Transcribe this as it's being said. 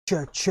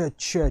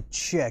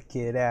Check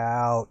it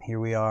out. Here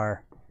we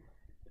are.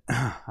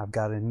 I've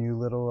got a new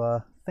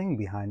little thing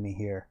behind me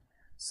here.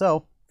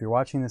 So, if you're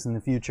watching this in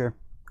the future,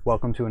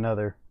 welcome to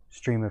another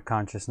Stream of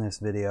Consciousness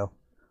video.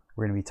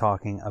 We're going to be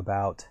talking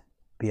about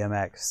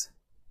BMX.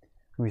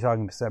 We're going to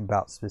be talking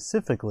about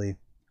specifically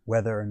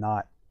whether or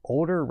not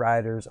older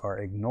riders are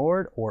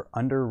ignored or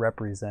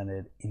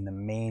underrepresented in the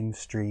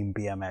mainstream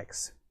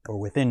BMX, or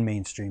within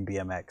mainstream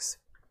BMX.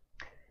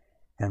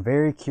 And I'm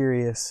very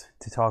curious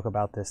to talk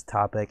about this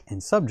topic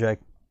and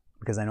subject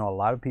because I know a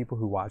lot of people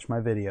who watch my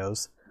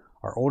videos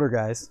are older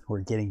guys who are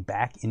getting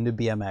back into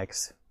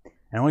BMX. And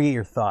I want to get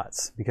your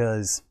thoughts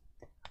because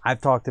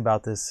I've talked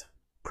about this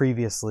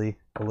previously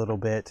a little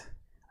bit.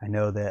 I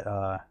know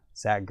that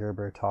Zach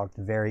Gerber talked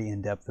very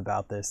in depth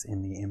about this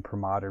in the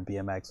Imprimatur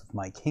BMX with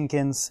Mike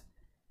Hinkins.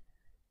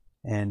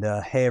 And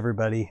hey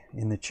everybody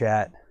in the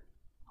chat,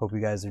 hope you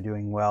guys are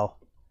doing well.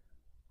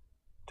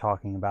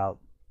 Talking about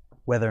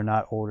whether or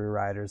not older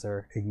riders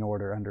are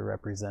ignored or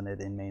underrepresented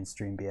in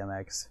mainstream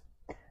BMX.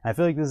 I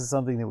feel like this is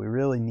something that we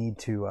really need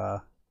to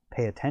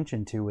pay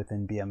attention to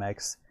within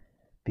BMX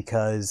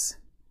because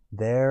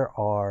there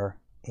are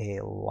a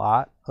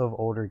lot of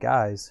older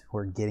guys who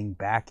are getting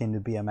back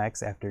into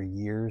BMX after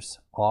years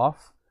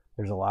off.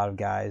 There's a lot of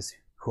guys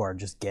who are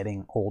just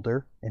getting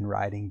older and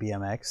riding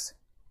BMX.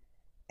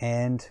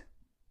 And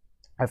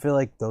I feel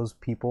like those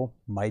people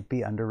might be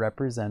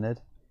underrepresented,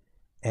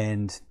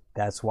 and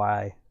that's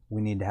why we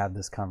need to have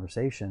this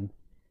conversation.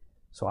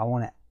 So I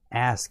want to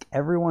ask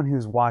everyone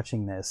who's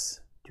watching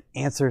this to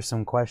answer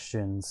some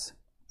questions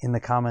in the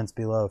comments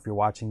below if you're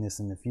watching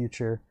this in the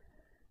future.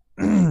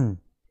 And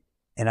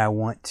I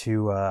want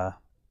to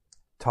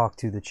talk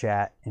to the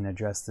chat and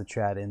address the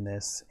chat in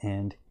this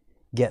and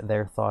get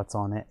their thoughts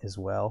on it as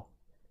well,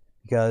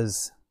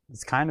 because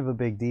it's kind of a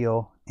big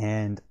deal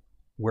and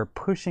we're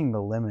pushing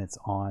the limits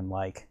on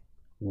like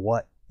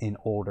what an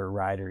older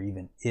rider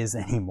even is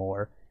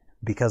anymore,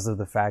 because of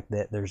the fact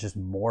that there's just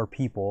more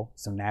people.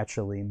 So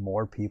naturally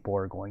more people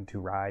are going to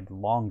ride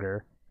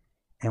longer,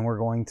 and we're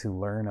going to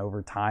learn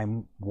over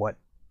time what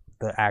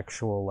the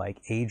actual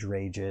like age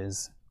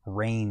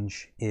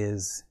range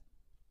is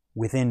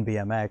within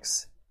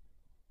BMX.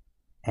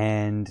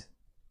 And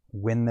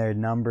when their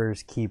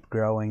numbers keep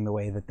growing the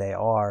way that they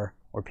are,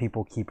 or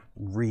people keep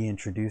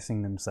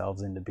reintroducing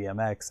themselves into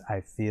BMX,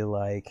 I feel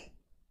like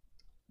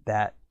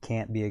that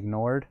can't be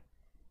ignored.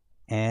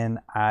 And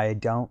I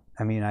don't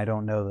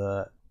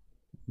know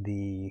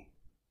the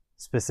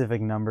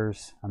specific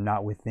numbers. I'm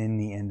not within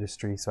the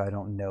industry, so I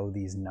don't know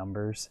these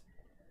numbers.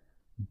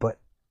 But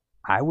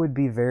I would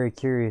be very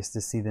curious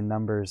to see the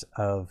numbers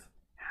of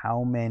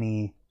how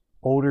many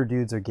older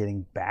dudes are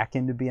getting back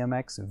into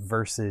BMX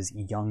versus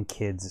young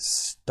kids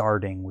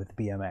starting with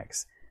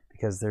BMX.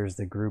 Because there's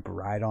the group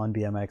Ride on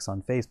BMX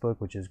on Facebook,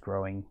 which is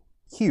growing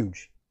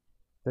huge.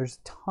 There's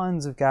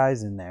tons of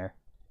guys in there.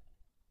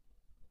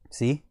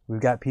 See, we've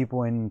got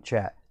people in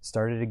chat.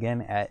 Started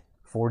again at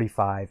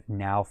 45,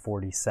 now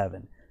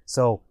 47.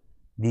 So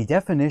the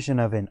definition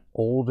of an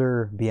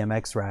older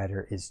BMX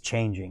rider is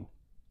changing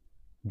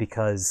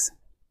because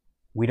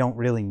we don't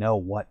really know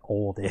what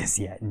old is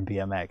yet in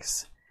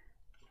BMX.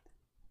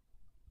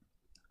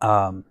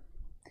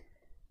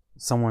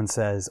 Someone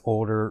says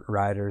older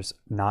riders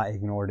not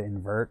ignored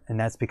in vert, and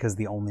that's because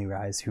the only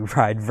guys who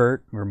ride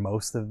vert, or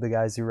most of the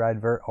guys who ride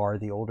vert, are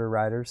the older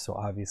riders, so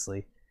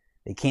obviously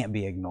they can't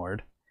be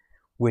ignored,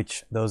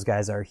 which those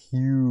guys are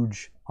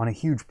huge, on a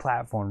huge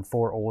platform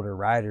for older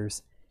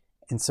riders.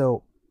 And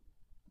so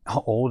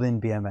old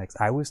in BMX,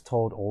 I was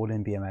told old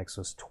in BMX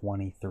was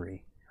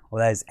 23.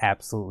 Well, that is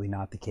absolutely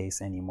not the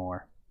case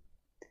anymore.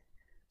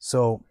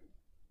 So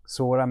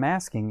what I'm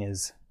asking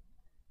is,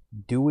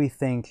 do we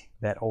think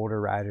that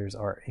older riders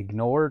are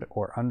ignored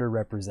or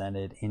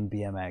underrepresented in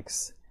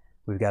BMX?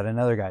 We've got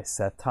another guy,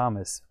 Seth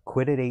Thomas,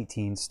 quit at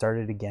 18,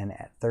 started again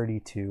at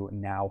 32,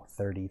 now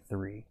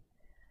 33.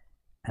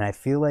 And I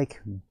feel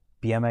like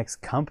BMX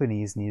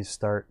companies need to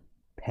start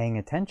paying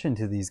attention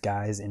to these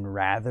guys, and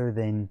rather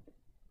than,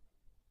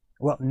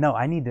 well, no,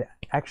 I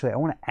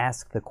want to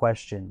ask the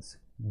questions.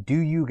 Do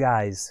you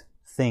guys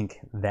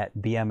think that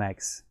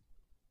BMX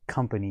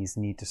companies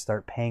need to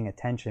start paying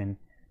attention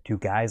to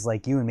guys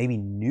like you, and maybe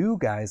new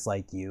guys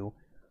like you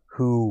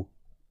who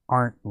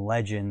aren't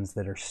legends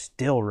that are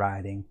still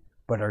riding,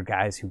 but are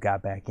guys who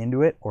got back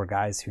into it, or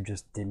guys who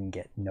just didn't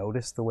get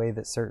noticed the way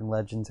that certain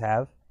legends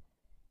have?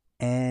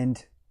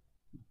 And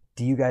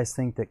do you guys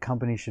think that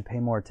companies should pay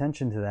more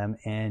attention to them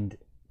and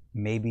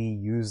maybe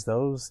use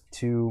those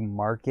to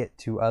market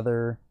to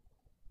other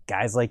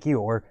guys like you?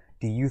 Or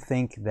do you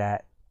think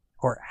that,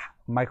 or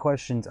my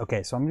questions,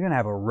 okay, so I'm going to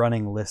have a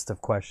running list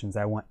of questions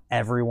I want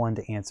everyone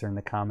to answer in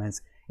the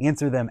comments.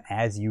 Answer them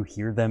as you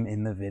hear them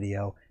in the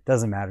video.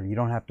 Doesn't matter. You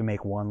don't have to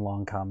make one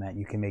long comment.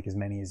 You can make as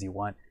many as you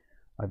want.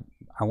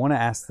 I want to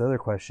ask the other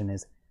question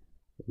is,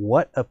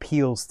 what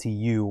appeals to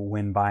you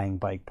when buying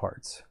bike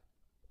parts?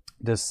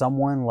 Does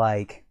someone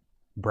like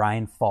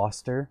Brian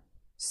Foster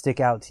stick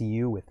out to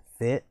you with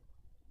fit?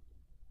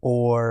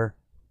 Or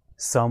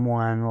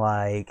someone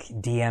like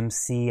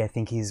DMC, I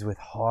think he's with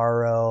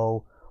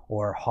Haro,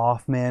 or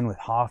Hoffman with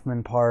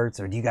Hoffman parts?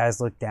 Or do you guys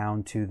look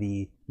down to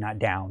the, not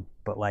down,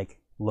 but like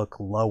look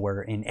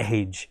lower in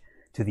age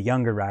to the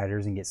younger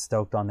riders and get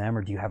stoked on them?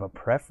 Or do you have a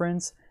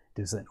preference?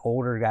 Does an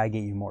older guy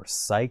get you more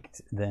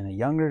psyched than a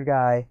younger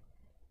guy?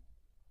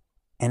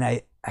 And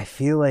I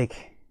feel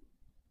like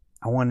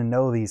I want to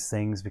know these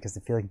things because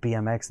I feel like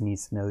BMX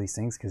needs to know these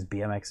things, because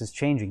BMX is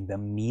changing. The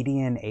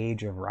median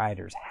age of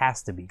riders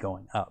has to be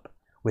going up.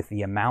 With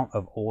the amount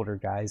of older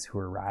guys who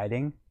are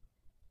riding,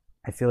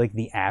 I feel like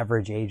the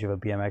average age of a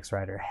BMX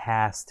rider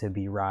has to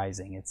be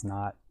rising. It's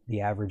not,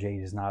 the average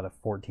age is not a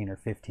 14 or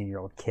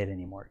 15-year-old kid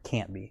anymore. It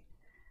can't be.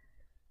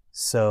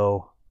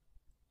 So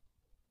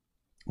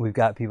we've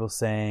got people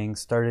saying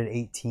started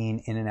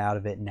 18, in and out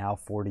of it, now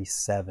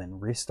 47.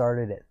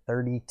 Restarted at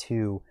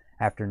 32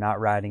 after not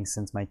riding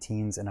since my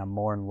teens, and I'm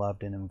more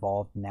loved and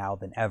involved now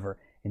than ever.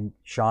 And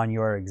Sean, you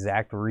are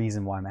exact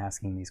reason why I'm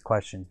asking these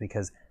questions,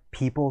 because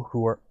people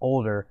who are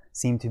older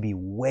seem to be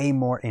way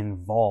more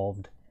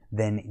involved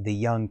than the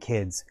young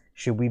kids.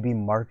 Should we be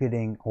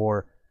marketing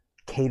or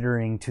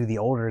catering to the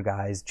older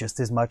guys just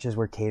as much as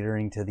we're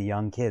catering to the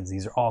young kids?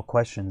 These are all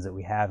questions that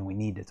we have and we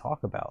need to talk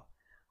about.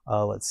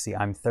 Let's see.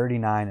 I'm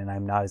 39 and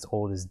I'm not as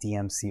old as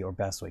DMC or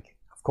Bestwick.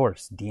 Of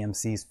course,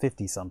 DMC's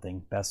 50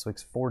 something,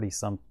 Bestwick's 40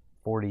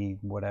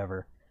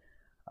 whatever.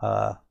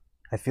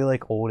 I feel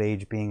like old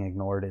age being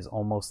ignored is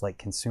almost like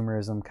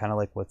consumerism, kind of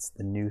like what's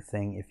the new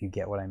thing, if you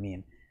get what I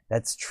mean.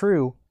 That's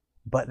true,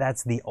 but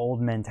that's the old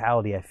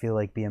mentality I feel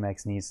like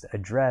BMX needs to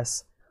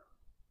address,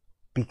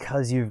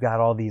 because you've got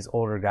all these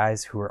older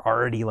guys who are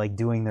already like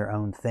doing their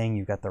own thing.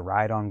 You've got the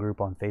Ride On group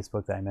on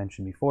Facebook that I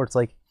mentioned before. It's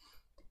like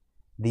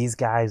these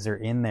guys are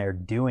in there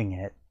doing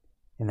it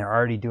and they're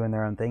already doing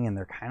their own thing, and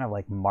they're kind of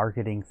like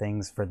marketing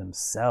things for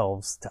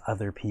themselves to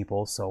other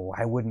people. So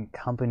why wouldn't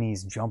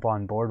companies jump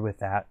on board with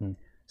that and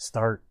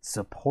start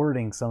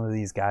supporting some of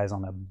these guys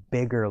on a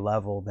bigger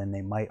level than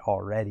they might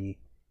already,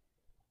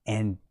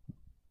 and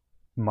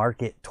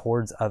market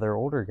towards other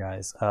older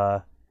guys?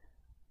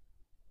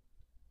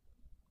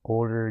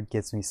 Older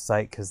gets me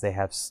psyched because they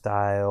have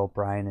style.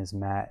 Brian is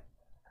Matt.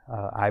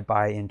 I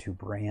buy into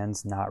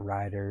brands, not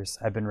riders.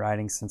 I've been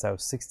riding since I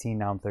was 16.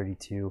 Now I'm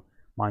 32.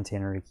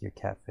 Montana Ricky or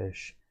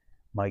Catfish.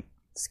 Mike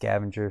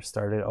Scavenger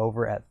started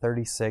over at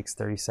 36,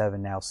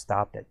 37. Now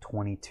stopped at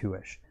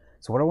 22ish.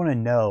 So what I want to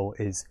know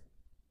is,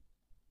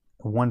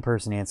 one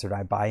person answered,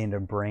 I buy into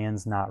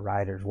brands, not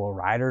riders. Well,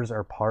 riders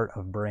are part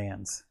of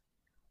brands.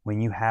 When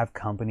you have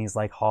companies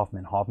like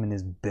Hoffman, Hoffman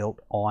is built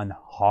on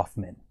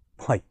Hoffman.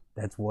 Like,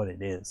 that's what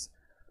it is.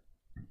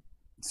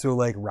 So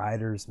like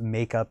riders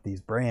make up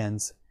these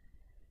brands.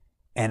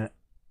 And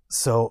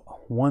so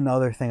one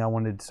other thing I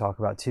wanted to talk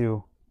about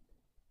too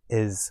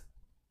is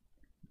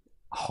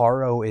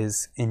Haro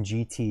is in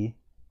GT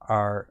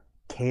are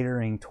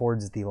catering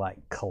towards the like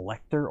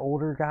collector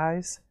older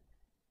guys.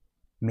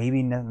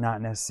 Maybe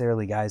not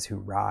necessarily guys who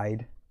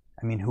ride.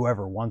 I mean,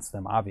 whoever wants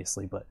them,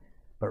 obviously, but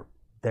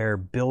they're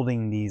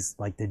building these,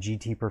 like the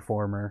GT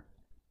Performer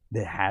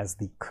that has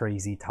the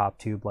crazy top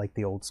tube like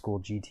the old school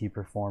GT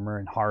Performer,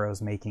 and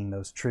Haro's making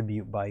those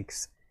tribute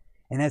bikes,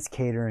 and that's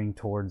catering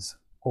towards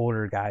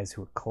older guys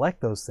who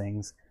collect those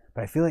things.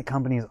 But I feel like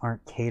companies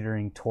aren't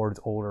catering towards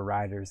older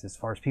riders as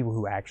far as people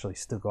who actually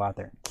still go out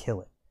there and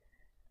kill it.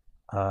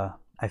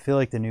 I feel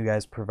like the new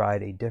guys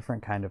provide a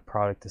different kind of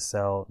product to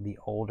sell. The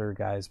older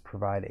guys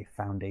provide a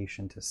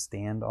foundation to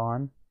stand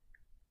on,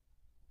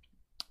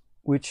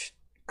 which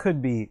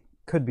could be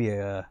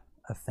a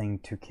thing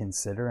to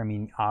consider. I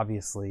mean,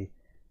 obviously,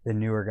 the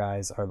newer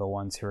guys are the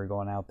ones who are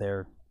going out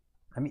there.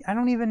 I mean, I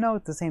don't even know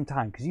at the same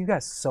time, because you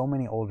got so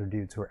many older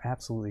dudes who are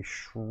absolutely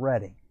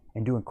shredding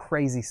and doing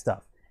crazy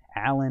stuff.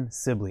 Alan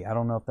Sibley, I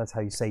don't know if that's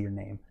how you say your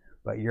name,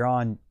 but you're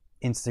on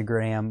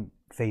Instagram,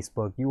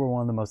 Facebook. You were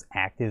one of the most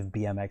active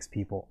BMX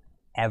people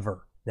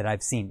ever that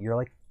I've seen. You're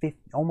like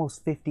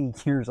almost 50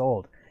 years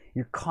old.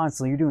 You're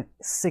doing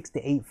 6 to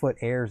 8 foot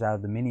airs out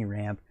of the mini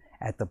ramp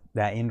at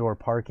that indoor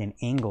park in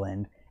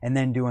England, and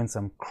then doing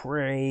some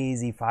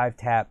crazy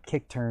 5-tap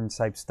kick turn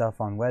type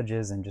stuff on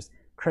wedges and just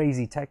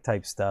crazy tech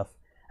type stuff.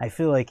 I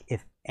feel like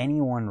if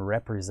anyone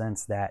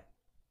represents that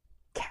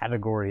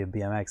category of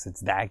BMX,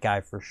 it's that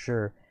guy for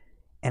sure.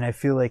 And I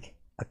feel like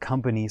a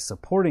company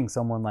supporting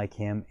someone like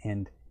him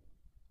and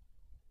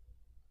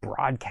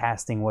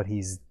broadcasting what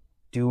he's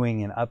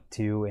doing and up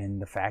to,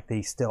 and the fact that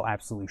he's still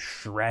absolutely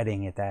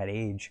shredding at that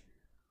age,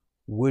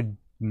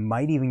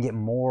 might even get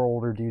more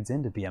older dudes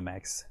into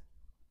BMX.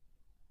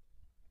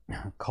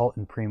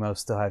 Colton Primo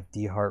still have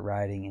D Hart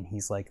riding, and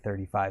he's like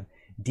 35.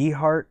 D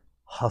Hart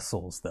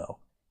hustles though.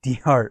 D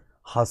Hart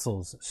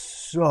hustles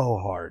so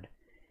hard.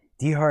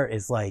 D Hart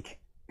is like,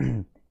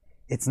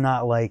 it's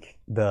not like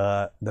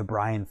the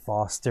Brian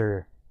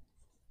Foster.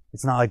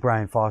 It's not like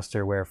Brian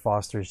Foster, where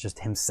Foster is just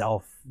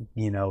himself,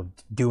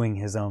 doing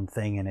his own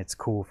thing, and it's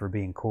cool for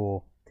being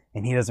cool,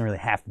 and he doesn't really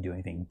have to do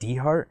anything. D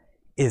Hart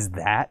is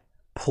that,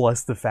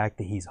 plus the fact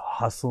that he's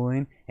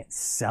hustling and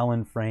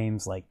selling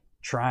frames, like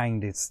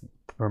trying to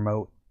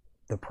promote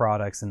the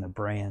products and the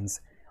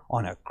brands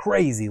on a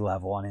crazy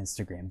level on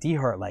Instagram.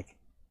 DeHart like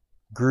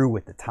grew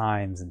with the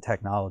times and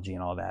technology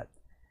and all that.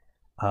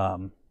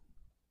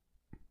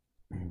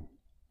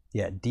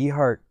 Yeah,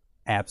 DeHart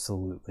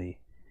absolutely.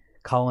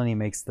 Colony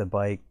makes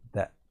bikes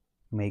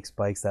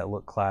that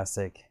look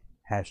classic.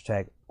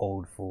 Hashtag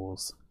old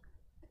fools.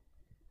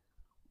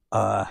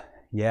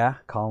 Yeah,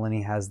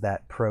 Colony has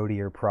that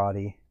Prody or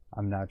Proddy.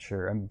 I'm not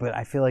sure, but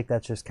I feel like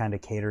that's just kind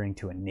of catering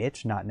to a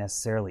niche, not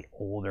necessarily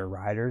older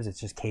riders.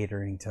 It's just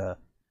catering to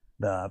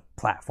the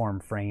platform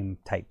frame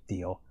type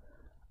deal.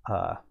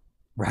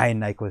 Ryan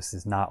Nyquist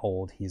is not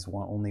old. He's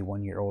only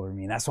 1 year older than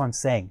me. And that's what I'm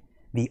saying.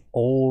 The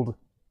old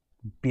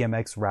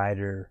BMX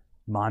rider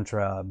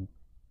mantra,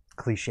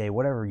 cliche,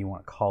 whatever you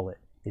want to call it,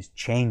 is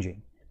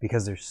changing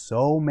because there's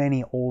so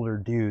many older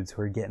dudes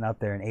who are getting up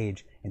there in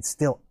age and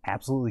still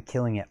absolutely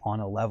killing it on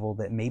a level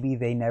that maybe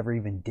they never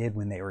even did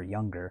when they were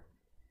younger.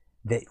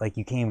 Like,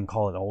 you can't even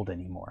call it old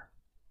anymore.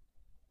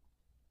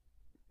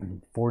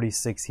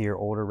 46 here,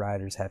 older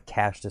riders have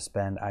cash to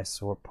spend. I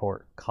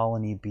support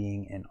Colony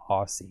being an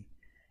Aussie.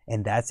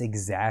 And that's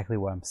exactly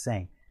what I'm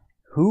saying.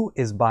 Who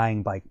is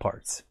buying bike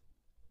parts?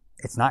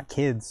 It's not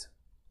kids.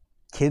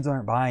 Kids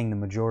aren't buying the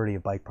majority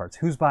of bike parts.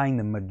 Who's buying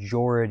the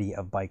majority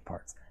of bike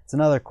parts? It's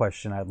another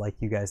question I'd like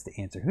you guys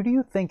to answer. Who do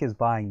you think is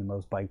buying the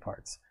most bike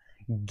parts?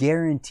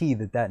 Guarantee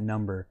that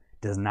number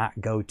does not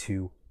go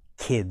to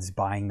kids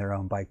buying their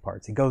own bike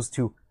parts. It goes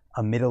to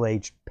a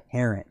middle-aged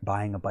parent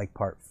buying a bike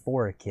part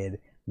for a kid.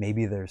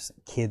 Maybe there's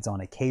kids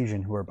on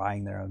occasion who are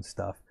buying their own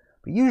stuff,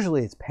 but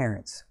usually it's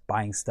parents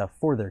buying stuff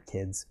for their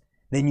kids.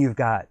 Then you've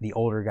got the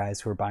older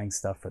guys who are buying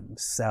stuff for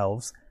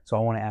themselves. So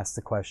I want to ask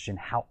the question,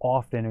 how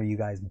often are you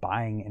guys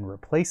buying and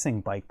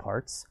replacing bike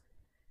parts?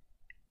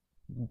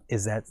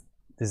 Is that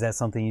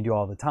something you do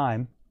all the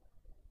time?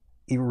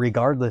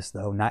 Regardless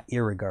though, not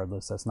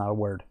irregardless, that's not a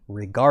word.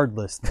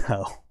 Regardless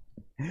though,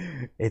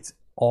 it's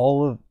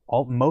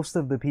most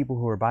of the people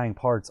who are buying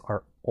parts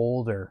are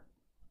older.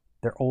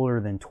 They're older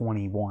than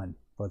 21,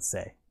 let's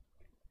say.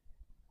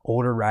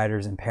 Older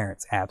riders and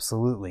parents,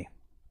 absolutely.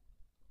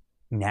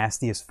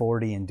 Nasty is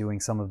 40 and doing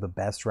some of the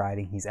best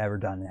riding he's ever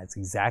done. And that's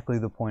exactly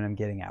the point I'm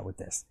getting at with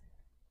this.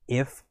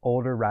 If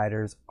older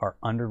riders are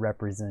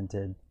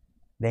underrepresented,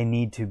 they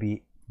need to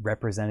be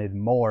represented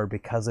more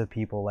because of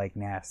people like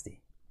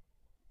Nasty.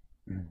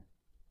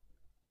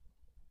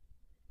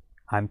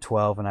 I'm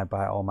 12 and I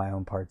buy all my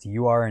own parts.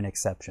 You are an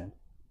exception.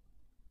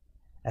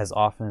 As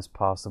often as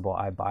possible,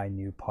 I buy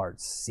new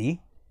parts.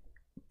 See?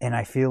 And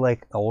I feel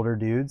like older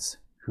dudes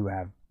who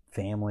have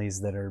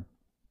families that are,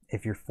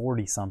 if you're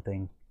 40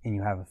 something and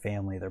you have a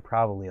family, they're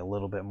probably a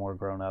little bit more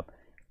grown up.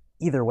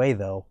 Either way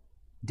though,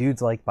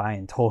 dudes like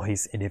buying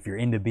toys, and if you're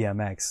into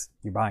BMX,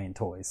 you're buying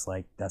toys.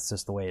 Like, that's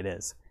just the way it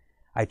is.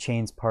 I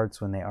change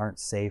parts when they aren't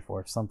safe, or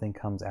if something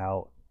comes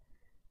out.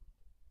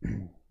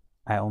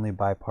 I only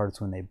buy parts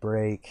when they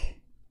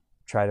break.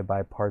 Try to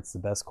buy parts the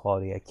best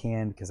quality I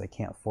can because I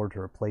can't afford to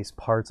replace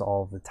parts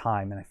all of the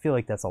time. And I feel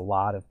like that's a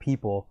lot of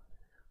people.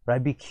 But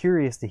I'd be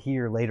curious to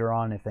hear later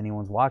on, if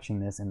anyone's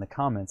watching this, in the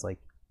comments, like,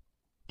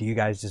 do you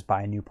guys just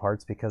buy new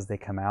parts because they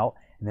come out?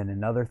 And then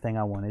another thing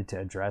I wanted to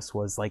address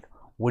was, like,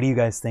 what do you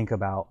guys think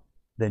about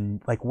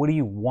what do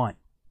you want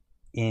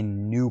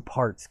in new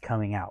parts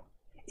coming out?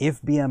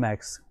 If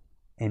BMX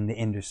in the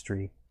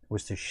industry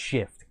was to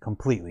shift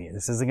completely,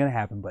 this isn't going to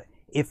happen, but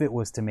if it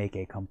was to make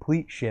a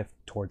complete shift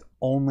towards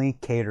only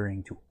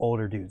catering to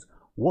older dudes,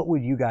 what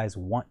would you guys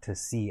want to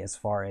see as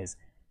far as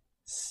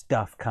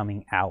stuff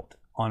coming out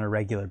on a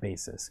regular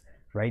basis?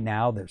 Right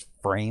now, there's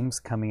frames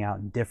coming out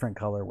in different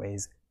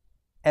colorways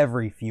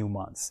every few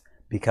months,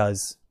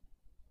 because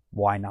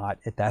why not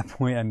at that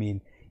point? I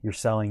mean, you're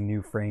selling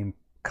new frame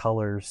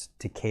colors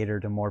to cater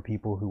to more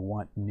people who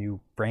want new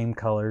frame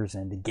colors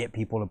and to get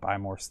people to buy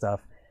more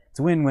stuff. It's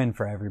a win-win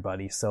for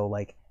everybody. So,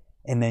 like,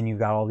 and then you've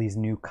got all these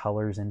new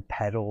colors and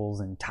pedals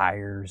and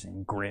tires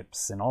and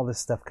grips and all this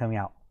stuff coming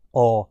out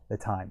all the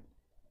time.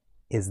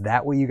 Is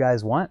that what you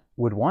guys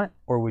would want,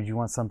 or would you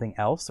want something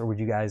else? Or would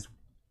you guys,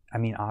 I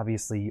mean,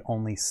 obviously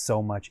only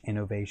so much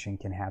innovation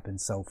can happen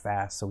so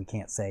fast, so we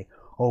can't say,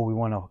 oh, we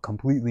want a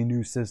completely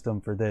new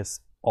system for this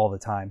all the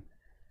time.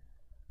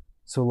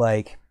 So,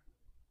 like,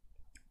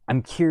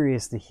 I'm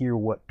curious to hear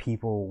what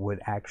people would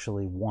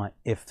actually want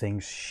if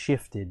things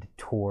shifted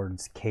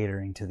towards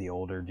catering to the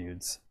older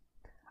dudes.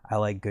 I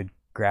like good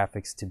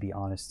graphics, to be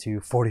honest, too.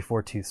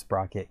 44 tooth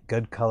sprocket,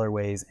 good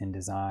colorways and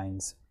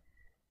designs.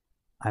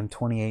 I'm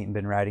 28 and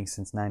been riding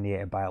since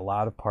 98. I buy a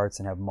lot of parts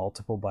and have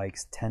multiple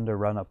bikes. Tend to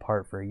run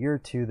apart for a year or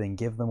two, then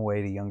give them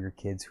away to younger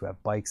kids who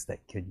have bikes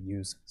that could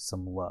use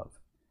some love.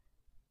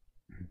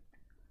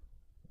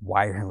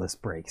 Wireless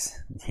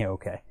brakes. Yeah,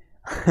 okay.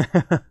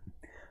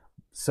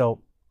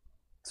 So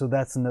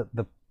that's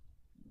the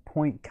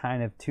point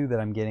kind of too that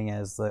I'm getting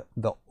at, is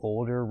the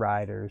older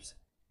riders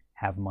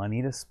have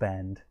money to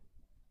spend.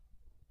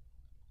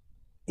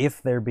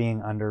 If they're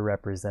being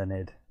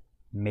underrepresented,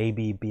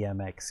 maybe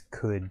BMX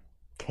could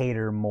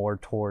cater more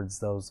towards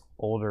those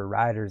older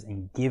riders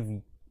and give,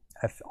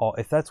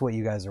 if that's what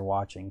you guys are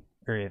watching,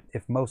 or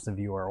if most of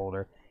you are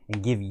older,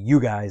 and give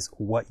you guys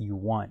what you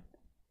want.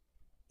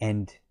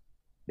 And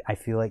I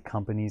feel like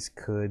companies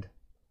could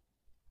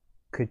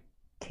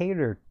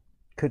cater,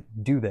 could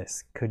do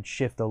this, could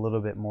shift a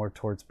little bit more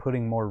towards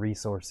putting more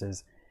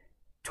resources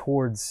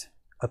towards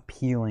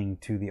appealing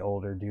to the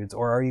older dudes.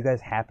 Or are you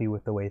guys happy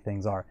with the way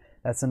things are?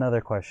 That's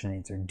another question to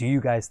answer. Do you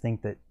guys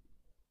think that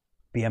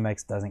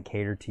BMX doesn't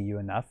cater to you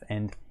enough?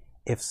 And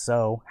if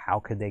so, how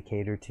could they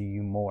cater to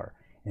you more?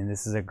 And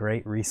this is a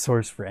great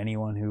resource for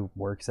anyone who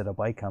works at a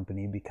bike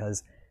company,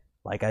 because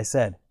like I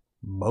said,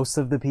 most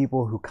of the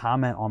people who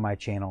comment on my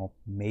channel,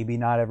 maybe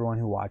not everyone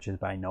who watches,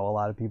 but I know a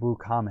lot of people who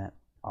comment,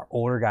 are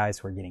older guys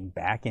who are getting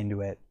back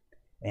into it.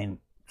 And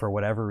for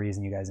whatever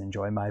reason, you guys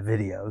enjoy my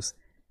videos,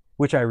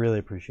 which I really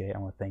appreciate. I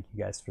want to thank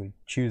you guys for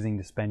choosing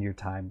to spend your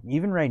time,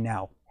 even right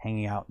now,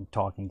 hanging out and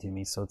talking to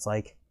me. So it's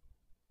like,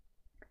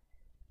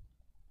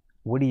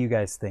 what do you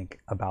guys think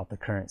about the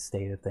current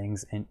state of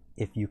things? And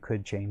if you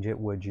could change it,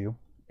 would you?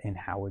 And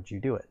how would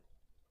you do it?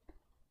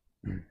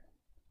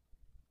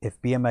 If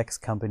BMX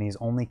companies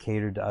only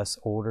catered to us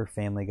older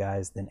family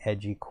guys, then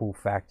edgy cool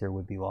factor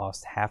would be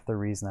lost. Half the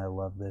reason I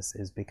love this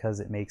is because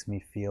it makes me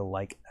feel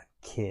like a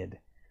kid.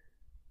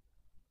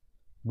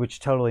 Which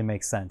totally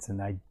makes sense.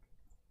 And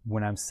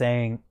when I'm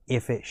saying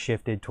if it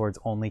shifted towards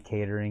only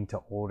catering to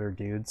older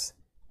dudes,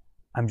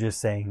 I'm just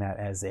saying that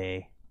as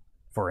a,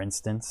 for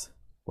instance,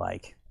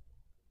 like,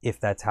 if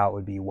that's how it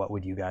would be, what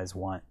would you guys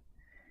want?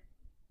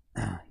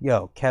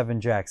 Yo,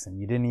 Kevin Jackson,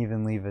 you didn't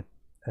even leave a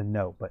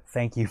note, but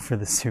thank you for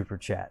the super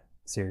chat.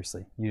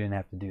 Seriously, you didn't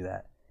have to do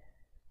that.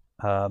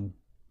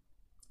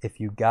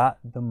 If you got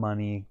the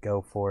money,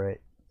 go for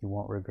it. You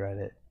won't regret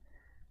it.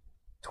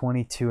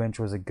 22-inch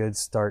was a good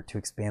start to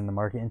expand the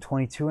market, and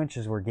 22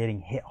 inches were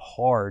getting hit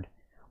hard,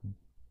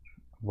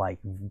 like,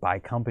 by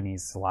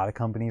companies. A lot of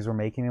companies were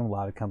making them. A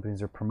lot of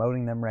companies are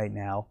promoting them right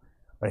now,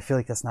 but I feel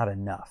like that's not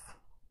enough.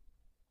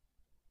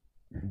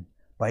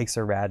 Bikes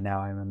are rad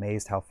now. I'm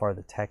amazed how far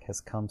the tech has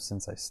come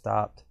since I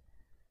stopped.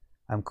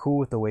 I'm cool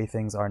with the way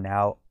things are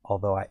now,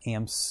 although I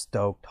am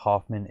stoked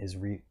Hoffman is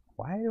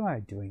Why am I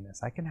doing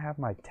this? I can have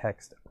my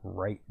text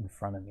right in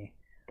front of me.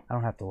 I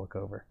don't have to look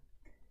over.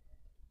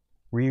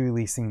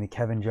 Re-releasing the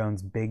Kevin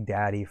Jones Big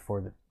Daddy for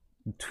the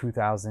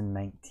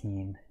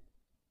 2019.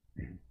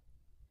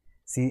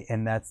 See,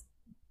 and that's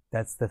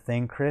the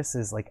thing, Chris,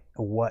 is like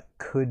what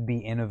could be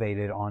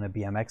innovated on a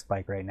BMX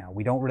bike right now.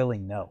 We don't really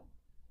know.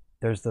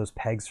 There's those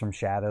pegs from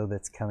Shadow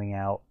that's coming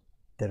out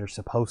that are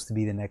supposed to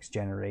be the next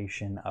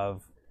generation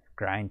of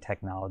grind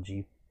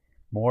technology.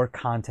 More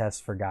contests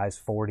for guys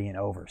 40 and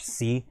over.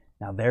 See,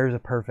 now there's a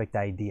perfect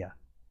idea.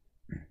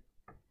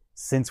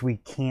 Since we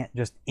can't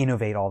just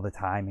innovate all the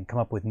time and come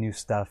up with new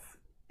stuff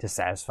to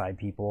satisfy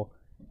people,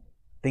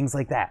 things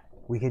like that.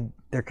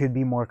 There could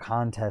be more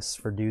contests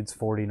for dudes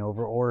 40 and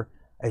over, or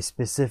a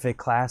specific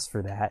class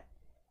for that,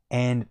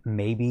 and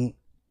maybe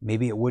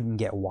it wouldn't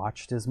get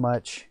watched as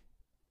much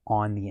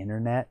on the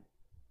internet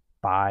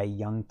by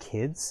young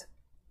kids,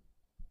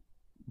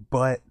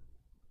 but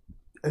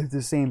at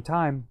the same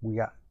time,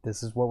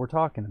 this is what we're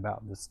talking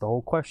about. This is the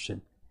whole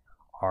question.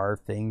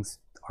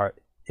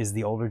 Is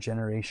the older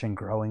generation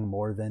growing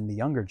more than the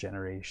younger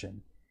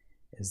generation?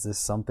 Is this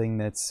something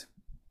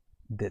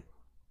that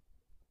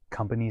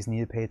companies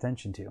need to pay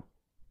attention to?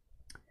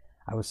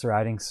 I was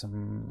riding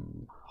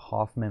some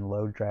Hoffman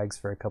load drags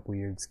for a couple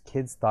years.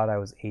 Kids thought I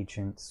was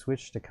ancient.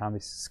 Switched to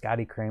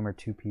Scotty Kramer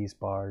 2-piece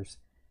bars.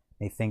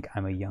 They think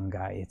I'm a young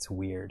guy. It's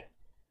weird.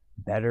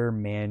 Better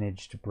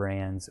managed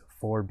brands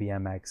for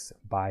BMX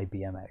by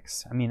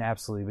BMX. I mean,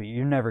 absolutely, but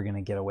you're never going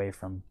to get away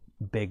from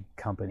big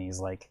companies.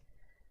 Like,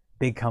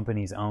 big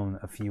companies own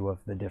a few of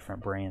the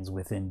different brands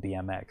within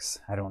BMX.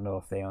 I don't know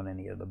if they own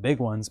any of the big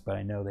ones, but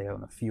I know they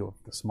own a few of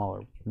the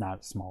smaller,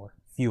 not smaller,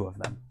 few of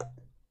them.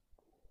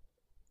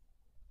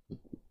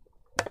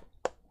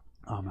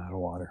 I'm out of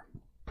water.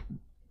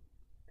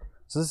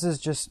 So this is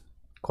just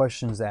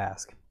questions to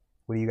ask.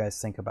 What do you guys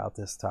think about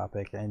this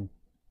topic? And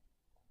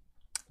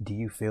do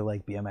you feel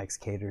like BMX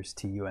caters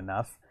to you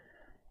enough?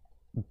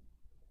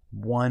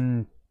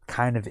 One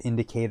kind of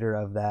indicator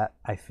of that,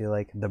 I feel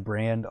like the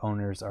brand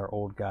owners are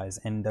old guys,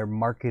 and they're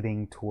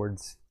marketing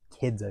towards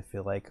kids, I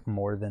feel like,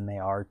 more than they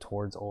are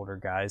towards older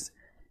guys.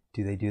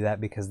 Do they do that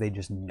because they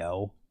just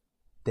know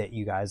that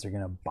you guys are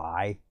going to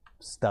buy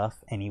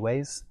stuff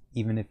anyways,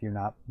 even if you're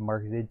not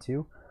marketed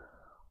to?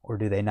 Or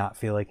do they not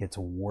feel like it's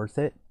worth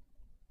it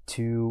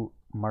to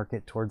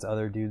market towards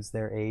other dudes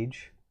their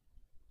age?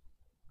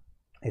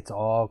 It's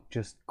all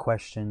just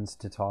questions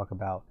to talk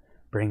about.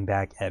 Bring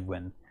back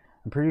Edwin.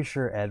 I'm pretty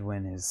sure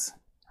Edwin is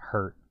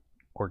hurt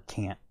or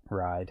can't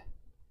ride.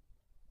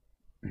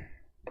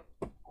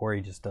 Or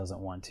he just doesn't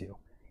want to.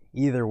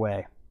 Either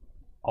way,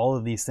 all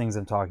of these things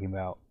I'm talking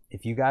about,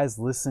 if you guys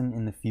listen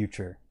in the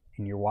future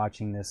and you're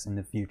watching this in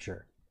the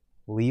future,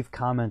 leave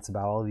comments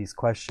about all of these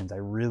questions. I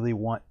really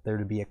want there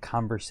to be a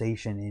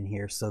conversation in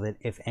here so that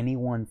if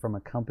anyone from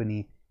a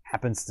company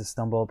happens to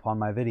stumble upon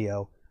my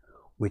video,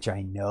 which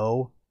I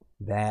know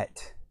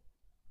that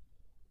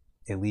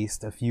at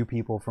least a few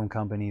people from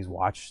companies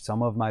watch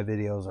some of my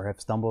videos or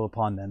have stumbled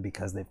upon them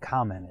because they've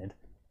commented.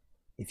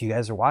 if you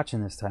guys are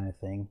watching this kind of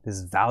thing, this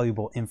is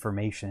valuable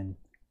information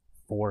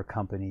for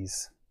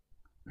companies.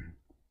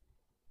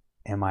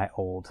 Am I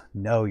old?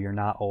 No, you're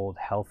not old.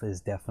 Health is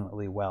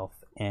definitely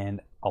wealth.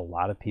 And a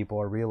lot of people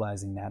are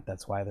realizing that.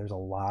 That's why there's a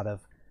lot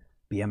of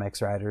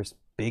BMX riders,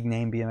 big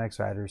name BMX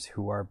riders,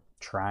 who are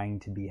trying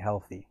to be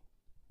healthy.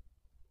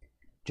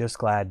 Just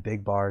glad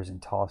big bars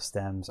and tall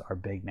stems are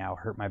big now.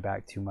 Hurt my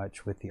back too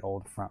much with the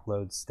old front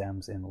load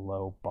stems and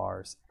low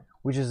bars,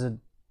 which is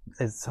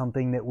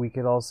something that we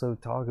could also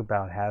talk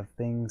about. Have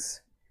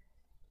things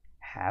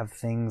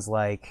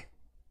like,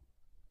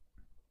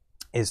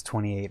 is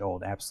 28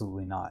 old?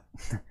 Absolutely not.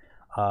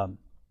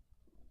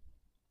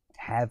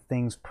 Have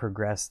things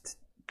progressed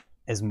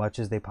as much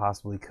as they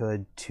possibly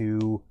could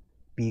to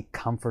be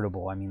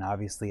comfortable. I mean,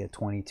 obviously a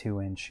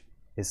 22 inch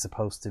is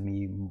supposed to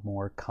be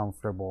more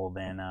comfortable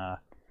than a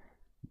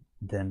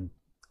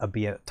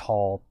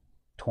tall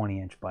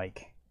 20-inch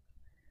bike.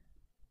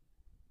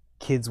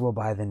 Kids will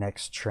buy the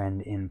next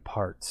trend in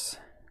parts.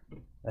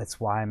 That's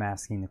why I'm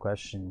asking the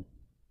question,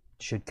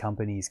 should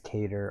companies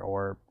cater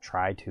or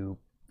try to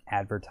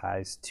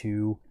advertise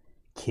to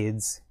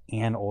kids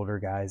and older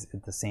guys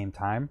at the same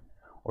time?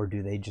 Or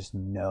do they just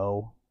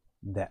know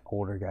that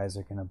older guys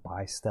are going to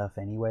buy stuff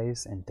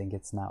anyways and think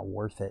it's not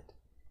worth it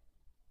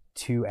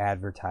to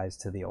advertise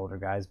to the older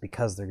guys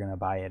because they're going to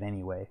buy it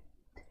anyway?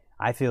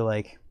 I feel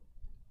like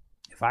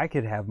if I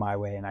could have my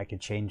way and I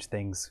could change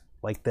things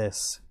like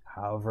this,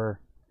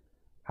 however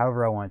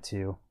I want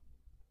to,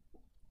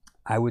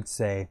 I would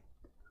say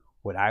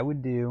what I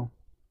would do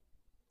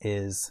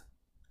is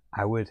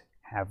I would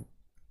have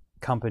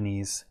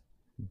companies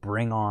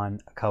bring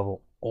on a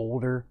couple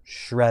older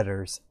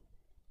shredders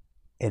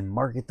and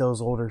market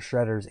those older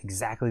shredders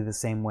exactly the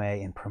same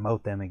way and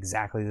promote them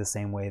exactly the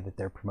same way that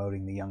they're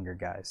promoting the younger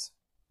guys.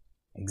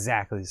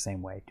 Exactly the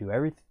same way.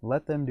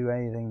 Let them do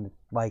anything.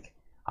 Like,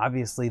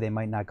 obviously they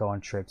might not go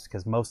on trips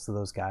because most of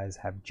those guys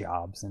have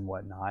jobs and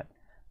whatnot.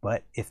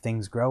 But if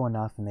things grow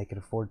enough and they could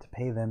afford to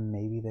pay them,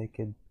 maybe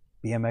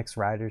BMX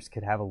riders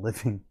could have a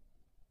living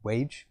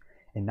wage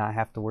and not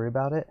have to worry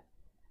about it.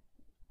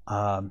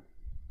 I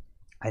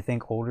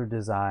think older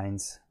design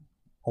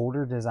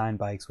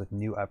bikes with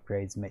new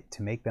upgrades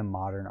to make them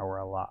modern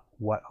are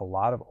what a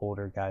lot of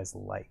older guys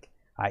like,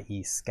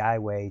 i.e.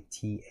 Skyway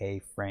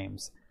TA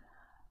frames.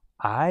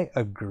 I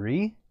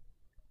agree,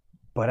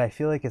 but I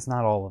feel like it's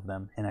not all of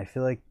them, and I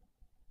feel like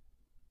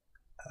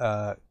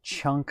a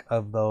chunk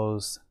of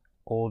those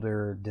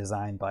older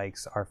design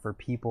bikes are for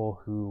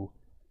people who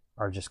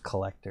are just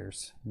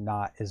collectors,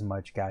 not as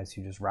much guys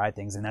who just ride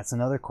things. And that's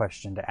another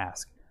question to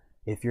ask.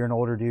 If you're an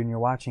older dude and you're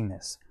watching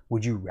this,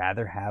 would you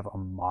rather have a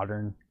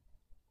modern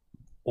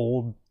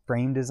old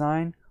frame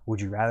design? Would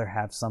you rather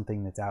have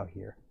something that's out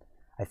here?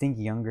 I think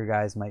younger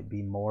guys might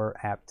be more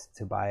apt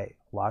to buy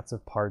lots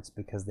of parts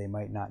because they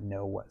might not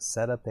know what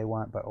setup they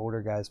want, but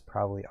older guys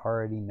probably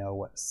already know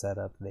what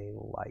setup they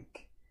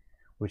like,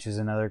 which is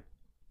another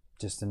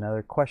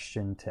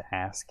question to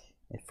ask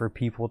for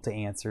people to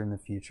answer in the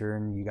future.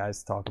 And you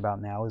guys talk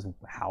about now is,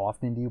 how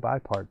often do you buy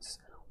parts?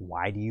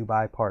 Why do you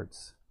buy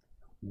parts?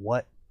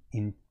 What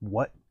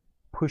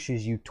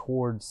pushes you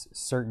towards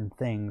certain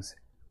things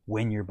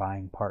when you're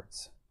buying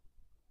parts?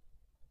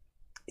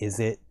 Is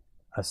it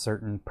a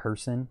certain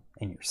person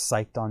and you're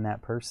psyched on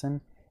that person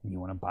and you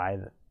want to buy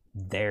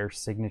their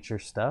signature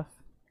stuff?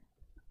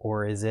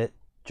 Or is it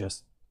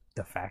just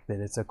the fact that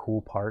it's a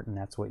cool part and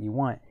that's what you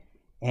want?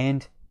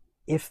 And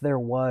if there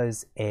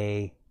was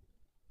a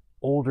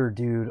older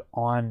dude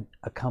on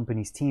a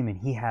company's team and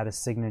he had a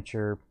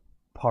signature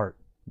part,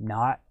 and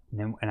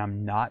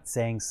I'm not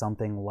saying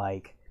something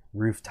like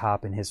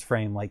rooftop in his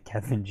frame like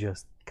Kevin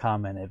just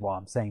commented while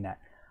I'm saying that.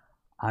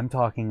 I'm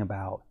talking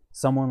about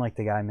someone like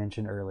the guy I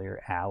mentioned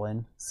earlier,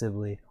 Alan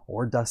Sibley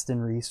or Dustin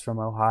Reese from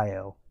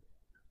Ohio,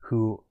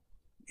 who,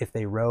 if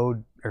they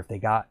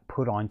got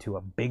put onto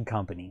a big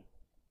company,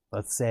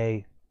 let's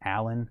say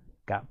Alan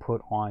got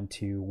put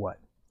onto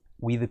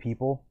We the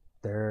People,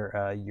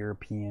 their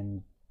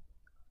European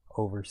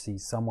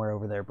overseas, somewhere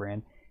over their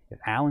brand. If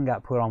Alan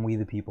got put on We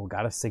the People,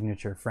 got a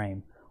signature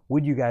frame,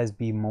 would you guys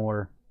be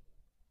more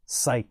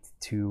psyched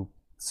to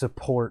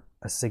support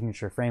a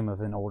signature frame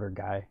of an older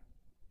guy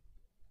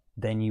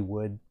than you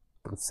would,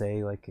 let's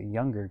say, like a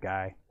younger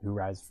guy who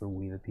rides for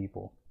We the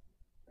People?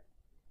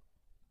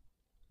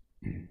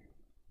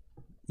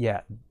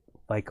 Yeah,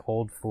 like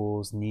old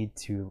fools need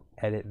to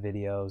edit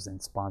videos and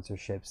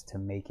sponsorships to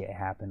make it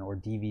happen, or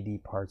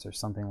DVD parts or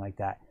something like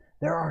that.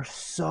 There are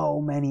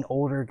so many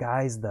older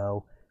guys,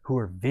 though, who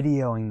are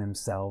videoing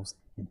themselves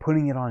and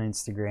putting it on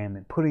Instagram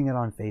and putting it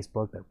on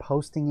Facebook. They're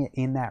posting it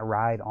in that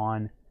Ride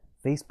On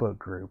Facebook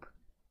group,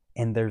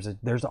 and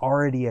there's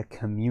already a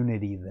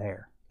community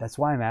there. That's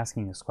why I'm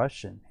asking this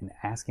question and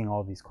asking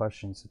all these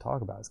questions to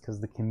talk about, is because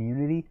the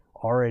community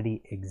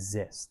already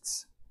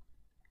exists.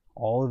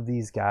 All of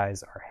these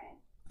guys are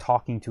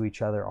talking to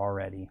each other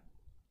already.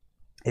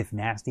 If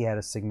Nasty had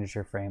a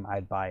signature frame,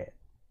 I'd buy it.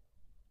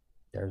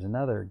 There's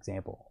another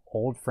example.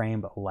 Old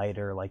frame, but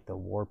lighter, like the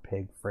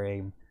Warpig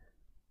frame,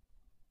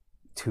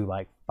 to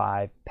like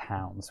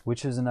 £5,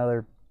 which is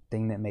another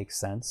thing that makes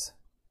sense.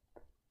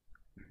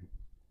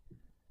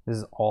 This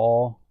is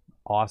all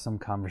awesome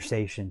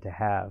conversation to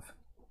have,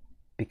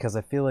 because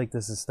I feel like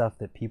this is stuff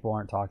that people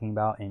aren't talking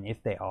about, and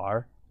if they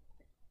are,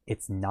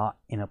 it's not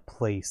in a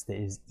place that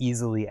is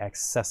easily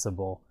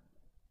accessible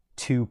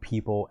to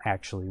people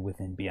actually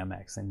within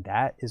BMX. And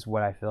that is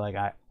what I feel like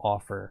I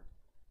offer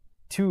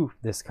to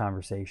this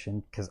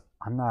conversation, because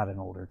I'm not an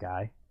older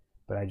guy,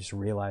 but I just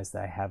realized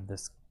that I have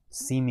this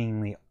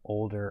seemingly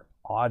older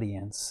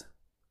audience,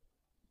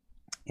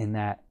 in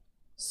that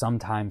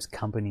sometimes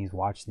companies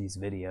watch these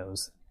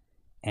videos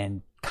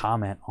and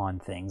comment on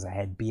things. I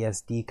had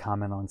BSD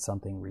comment on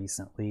something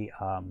recently.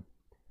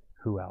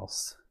 Who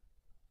else?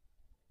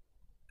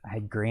 I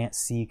had Grant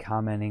C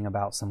commenting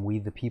about some We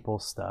the People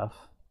stuff.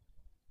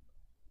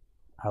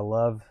 I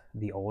love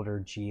the older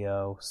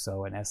Geo,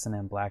 so an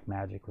S&M Black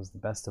Magic was the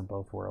best of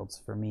both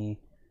worlds for me.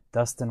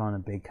 Dustin on a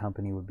big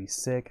company would be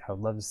sick. I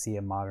would love to see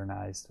a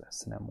modernized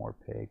S&M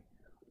Warpig.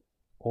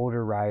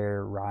 Older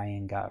rider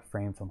Ryan got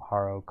framed from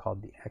Haro,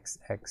 called the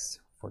XX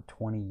for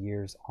 20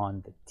 years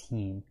on the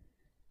team.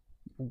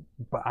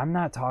 But I'm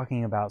not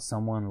talking about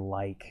someone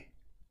like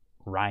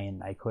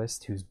Ryan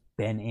Nyquist, who's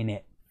been in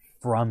it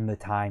from the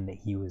time that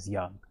he was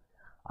young.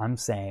 I'm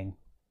saying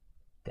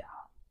that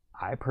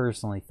I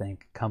personally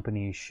think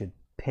companies should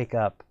pick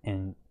up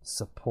and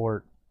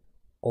support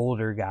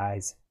older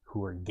guys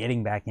who are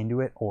getting back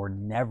into it, or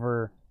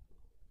never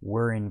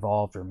were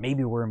involved, or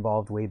maybe were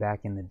involved way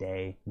back in the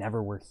day,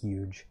 never were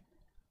huge,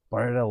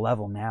 but at a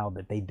level now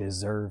that they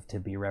deserve to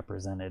be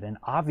represented. And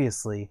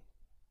obviously,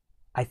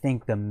 I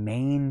think the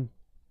main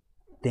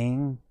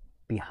thing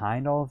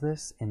behind all of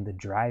this, and the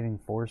driving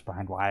force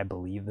behind why I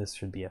believe this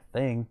should be a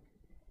thing,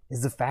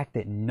 is the fact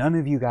that none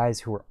of you guys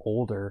who are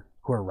older,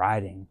 who are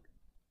riding,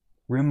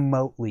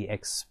 remotely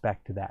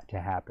expect that to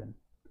happen.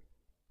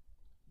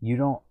 You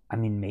don't, I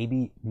mean,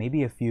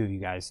 maybe a few of you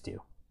guys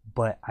do,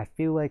 but I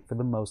feel like for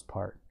the most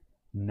part,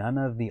 none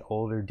of the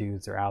older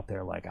dudes are out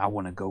there like, I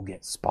want to go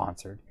get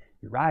sponsored.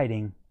 You're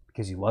riding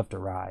because you love to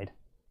ride,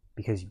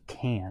 because you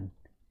can,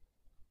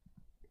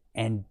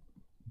 and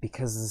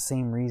because of the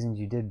same reasons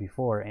you did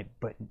before.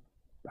 But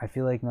I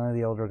feel like none of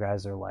the older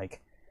guys are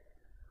like,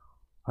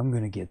 I'm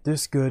going to get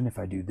this good, and if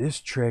I do this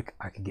trick,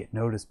 I could get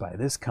noticed by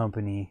this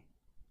company,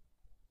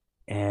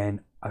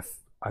 and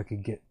I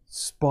could get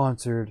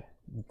sponsored.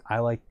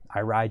 I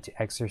ride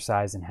to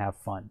exercise and have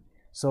fun.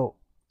 So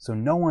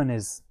no one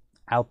is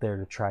out there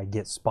to try to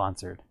get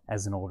sponsored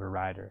as an older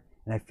rider.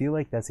 And I feel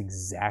like that's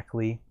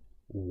exactly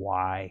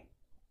why.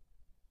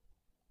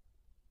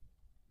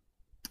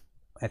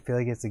 I feel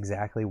like it's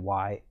exactly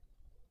why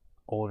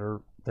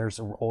there's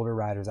older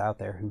riders out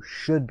there who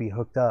should be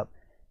hooked up,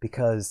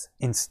 because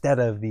instead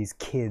of these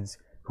kids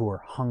who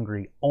are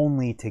hungry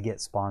only to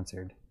get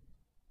sponsored,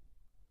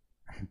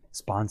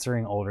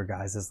 sponsoring older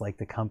guys is like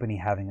the company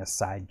having a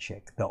side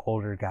chick. The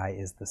older guy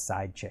is the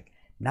side chick.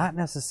 Not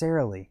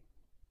necessarily.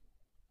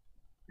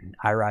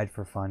 I ride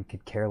for fun,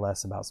 could care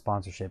less about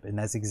sponsorship, and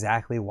that's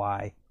exactly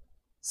why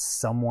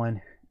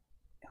someone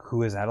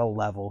who is at a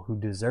level who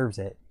deserves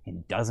it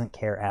and doesn't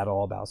care at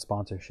all about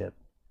sponsorship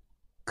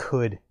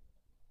could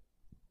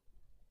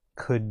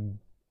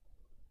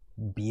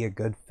be a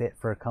good fit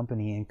for a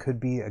company, and could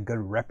be a good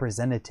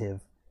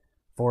representative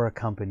for a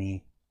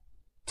company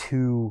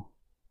to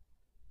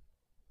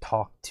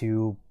talk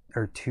to,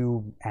 or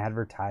to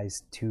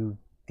advertise to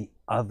the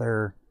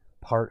other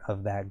part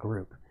of that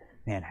group.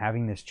 Man,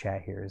 having this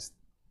chat here is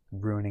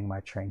ruining my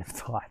train of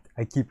thought.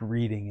 I keep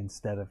reading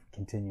instead of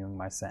continuing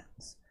my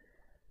sentence.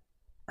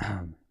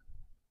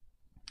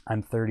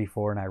 I'm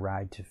 34 and I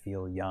ride to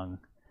feel young.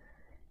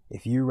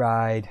 If you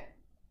ride,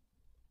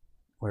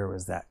 where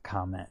was that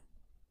comment?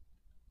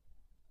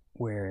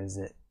 Where is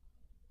it?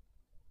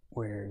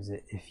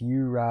 If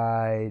you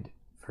ride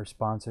for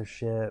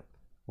sponsorship,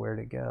 where'd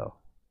it go?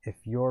 If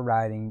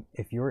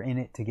you're in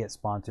it to get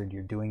sponsored,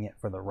 you're doing it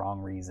for the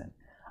wrong reason.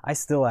 I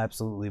still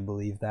absolutely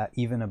believe that,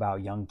 even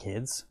about young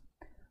kids,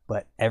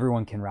 but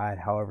everyone can ride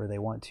however they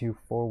want to,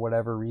 for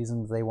whatever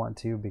reasons they want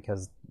to,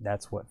 because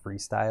that's what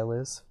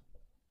freestyle is.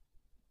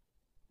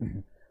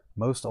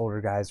 Most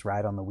older guys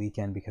ride on the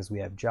weekend because we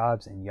have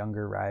jobs, and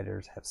younger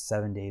riders have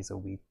 7 days a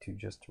week to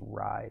just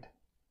ride.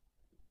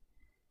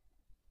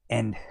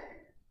 And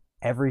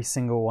every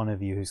single one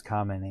of you who's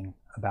commenting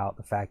about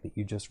the fact that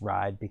you just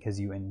ride because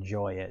you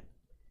enjoy it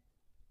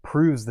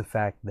proves the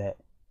fact that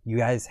you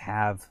guys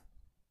have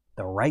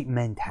the right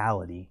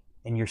mentality,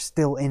 and you're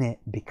still in it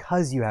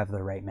because you have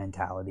the right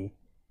mentality.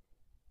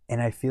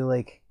 And I feel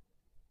like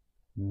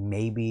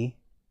maybe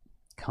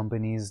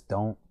companies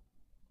don't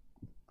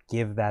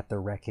give that the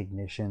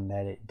recognition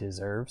that it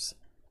deserves.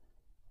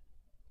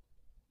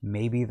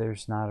 Maybe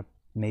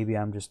maybe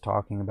I'm just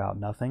talking about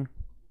nothing.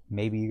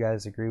 Maybe you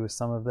guys agree with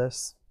some of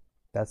this.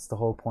 That's the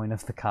whole point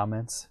of the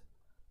comments,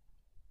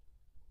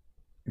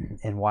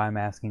 and why I'm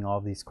asking all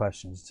these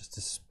questions, just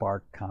to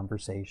spark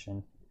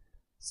conversation,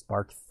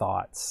 spark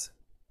thoughts.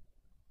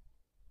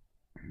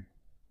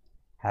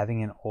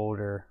 Having an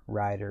older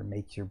rider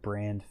make your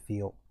brand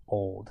feel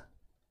old.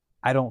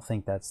 I don't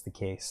think that's the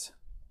case.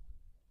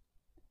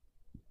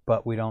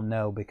 but we don't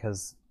know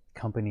because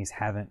companies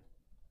haven't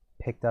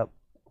picked up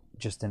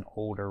just an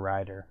older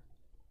rider.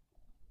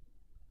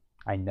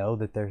 I know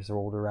that there's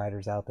older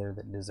riders out there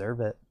that deserve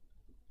it.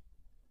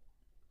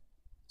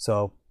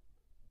 So,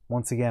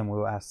 once again,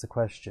 we'll ask the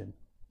question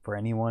for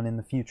anyone in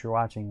the future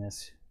watching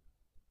this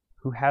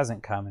who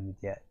hasn't commented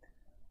yet.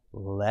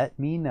 Let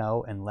me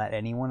know and let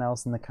anyone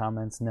else in the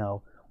comments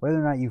know whether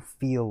or not you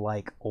feel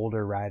like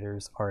older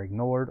riders are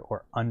ignored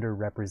or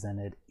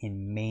underrepresented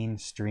in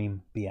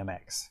mainstream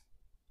BMX.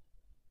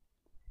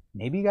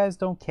 Maybe you guys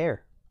don't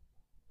care.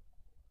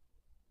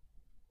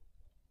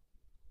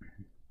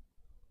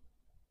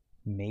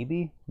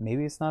 Maybe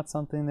it's not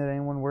something that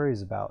anyone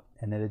worries about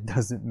and that it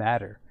doesn't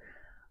matter.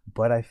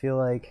 But I feel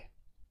like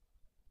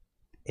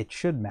it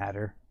should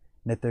matter,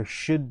 and that there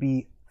should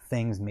be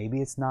things.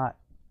 Maybe it's not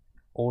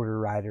older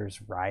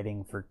riders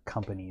riding for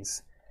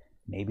companies.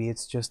 Maybe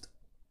it's just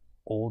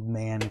old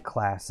man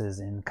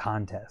classes in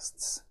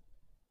contests.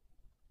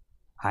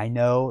 I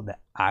know that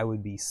I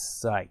would be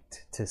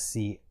psyched to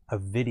see a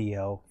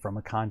video from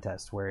a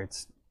contest where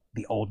it's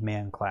the old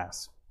man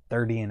class,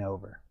 30 and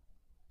over.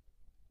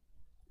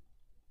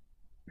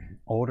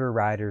 Older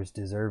riders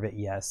deserve it,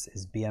 yes.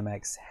 Is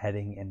BMX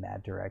heading in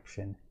that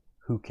direction?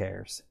 Who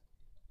cares?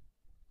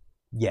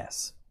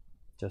 Yes.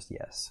 Just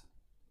yes.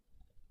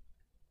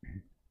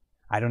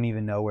 I don't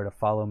even know where to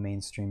follow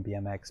mainstream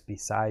BMX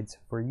besides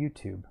for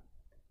YouTube.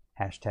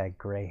 Hashtag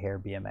gray hair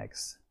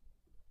BMX.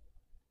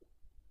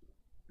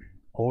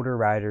 Older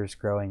riders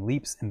growing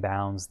leaps and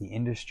bounds. The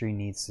industry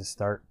needs to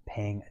start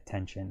paying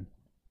attention.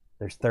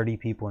 There's 30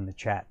 people in the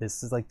chat.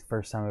 This is like the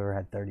first time I've ever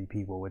had 30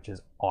 people, which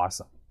is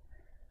awesome.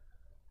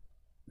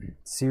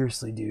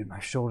 Seriously, dude, my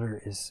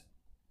shoulder is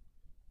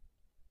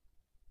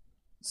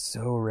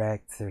so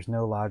wrecked. There's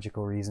no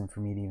logical reason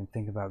for me to even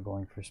think about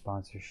going for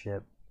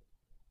sponsorship.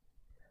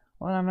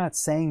 Well, I'm not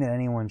saying that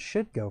anyone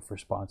should go for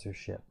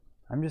sponsorship.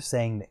 I'm just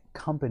saying that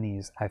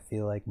companies, I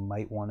feel like,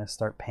 might want to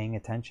start paying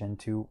attention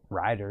to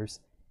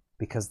riders,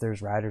 because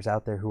there's riders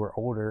out there who are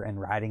older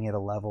and riding at a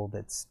level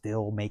that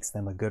still makes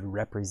them a good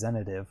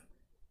representative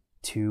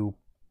to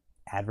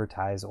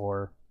advertise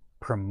or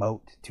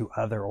promote to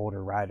other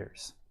older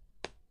riders.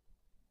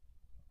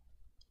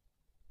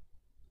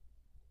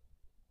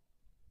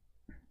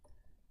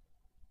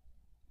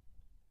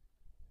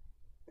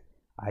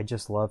 I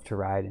just love to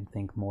ride and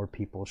think more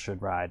people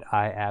should ride.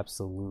 I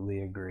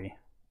absolutely agree.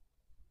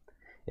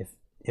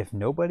 If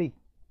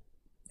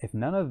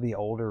none of the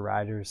older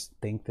riders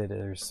think that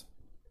there's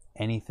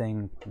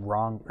anything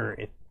wrong, or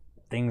if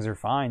things are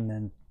fine,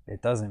 then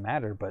it doesn't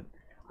matter. But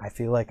I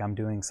feel like I'm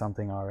doing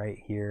something all right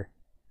here,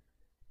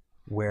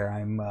 where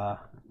I'm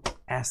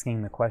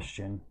asking the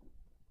question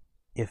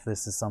if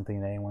this is something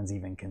that anyone's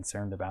even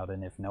concerned about,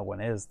 and if no one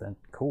is, then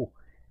cool.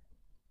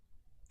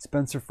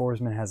 Spencer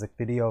Forsman has a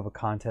video of a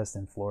contest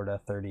in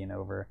Florida, 30 and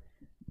over.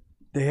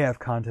 They have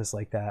contests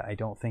like that. I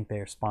don't think they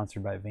are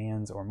sponsored by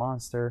Vans or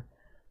Monster.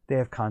 They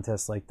have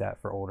contests like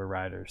that for older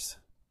riders.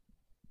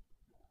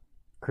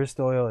 Chris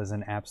Doyle is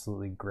an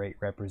absolutely great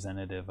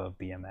representative of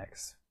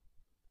BMX.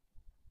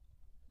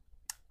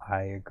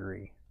 I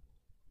agree.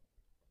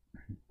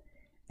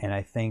 And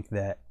I think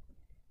that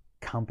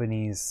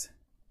companies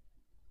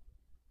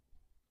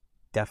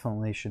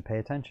definitely should pay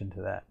attention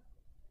to that.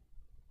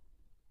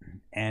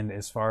 And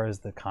as far as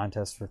the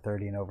contest for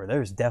 30 and over,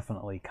 there's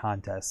definitely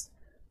contests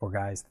for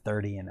guys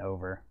 30 and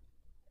over.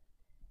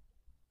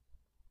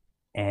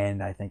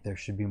 And I think there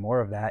should be more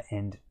of that.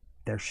 And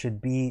there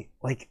should be,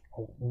 like,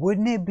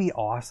 wouldn't it be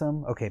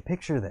awesome? Okay,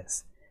 picture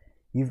this.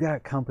 You've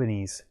got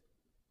companies.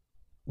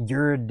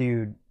 You're a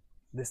dude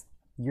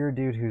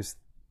who's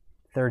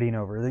 30 and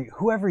over.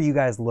 Whoever you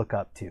guys look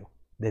up to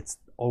that's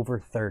over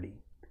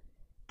 30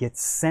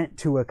 gets sent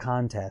to a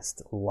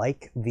contest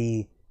like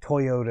the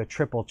Toyota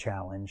Triple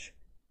Challenge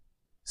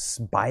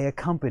by a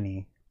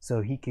company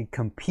so he could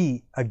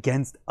compete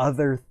against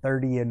other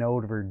 30 and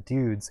over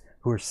dudes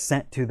who are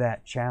sent to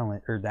that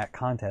challenge or that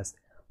contest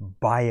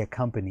by a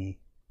company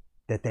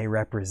that they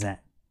represent.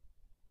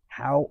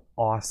 How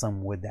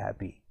awesome would that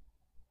be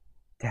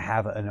to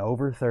have an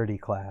over 30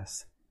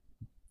 class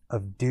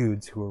of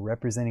dudes who are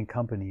representing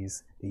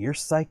companies that you're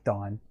psyched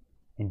on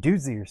and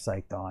dudes that you're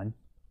psyched on?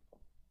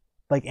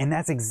 Like, and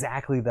that's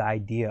exactly the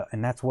idea,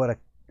 and that's what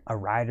a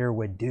rider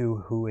would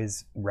do who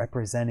is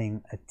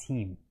representing a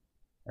team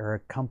or a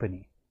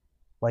company.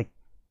 Like,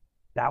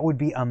 that would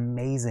be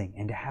amazing,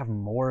 and to have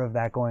more of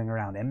that going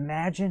around.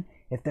 Imagine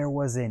if there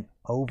was an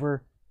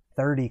over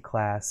 30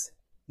 class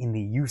in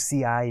the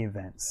UCI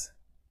events.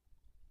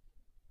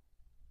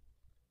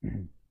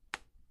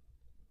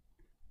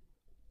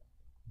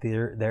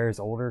 There's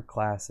older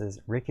classes.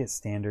 Rick at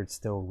standard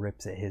still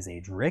rips at his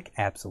age. Rick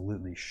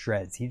absolutely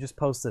shreds. He just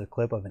posted a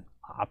clip of an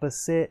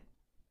opposite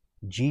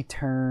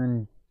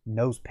G-turn,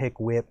 nose pick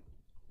whip,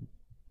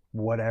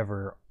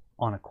 whatever,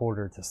 on a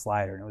quarter to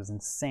slider, and it was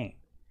insane.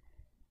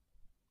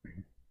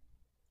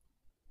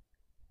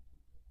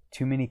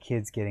 Too many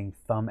kids getting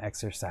thumb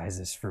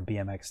exercises for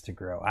BMX to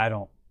grow. I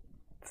don't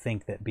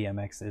think that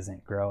BMX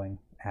isn't growing.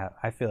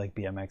 I feel like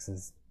BMX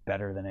is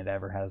better than it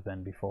ever has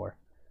been before.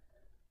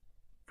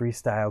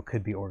 Freestyle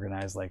could be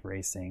organized like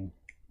racing.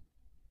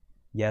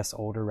 Yes,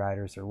 older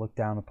riders are looked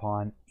down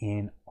upon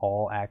in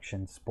all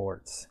action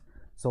sports.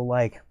 So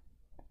like,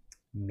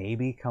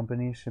 maybe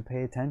companies should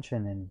pay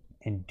attention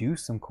and do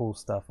some cool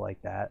stuff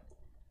like that.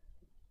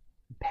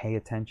 Pay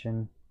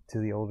attention to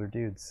the older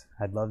dudes.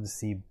 I'd love to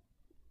see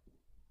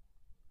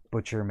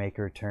Butcher make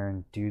a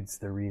return. Dude's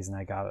the reason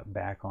I got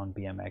back on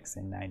BMX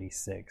in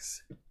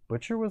 '96.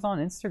 Butcher was on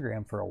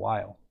Instagram for a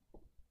while.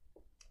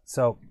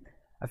 So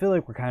I feel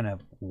like we're kind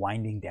of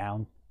winding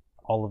down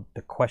all of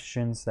the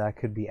questions that I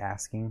could be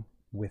asking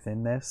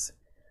within this.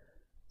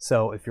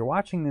 So if you're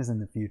watching this in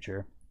the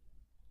future,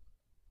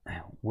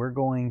 we're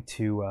going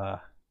to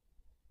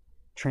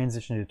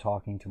transition to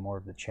talking to more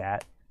of the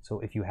chat. So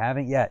if you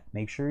haven't yet,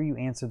 make sure you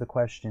answer the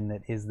question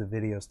that is the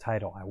video's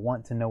title. I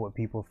want to know what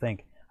people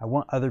think. I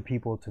want other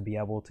people to be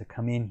able to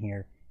come in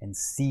here and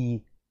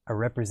see a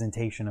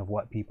representation of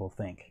what people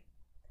think.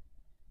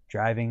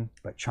 Driving,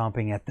 but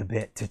chomping at the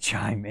bit to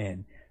chime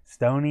in.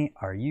 Stony,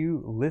 are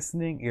you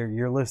listening?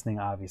 You're listening,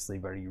 obviously,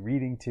 but are you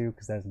reading too?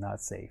 Because that's not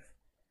safe.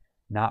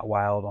 Not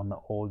wild on the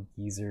old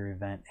geezer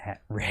event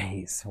at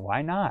Rays.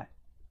 Why not?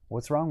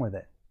 What's wrong with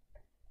it?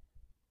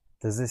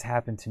 Does this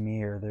happen to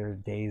me? Or are there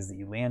days that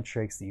you land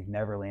tricks that you've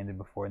never landed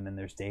before, and then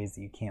there's days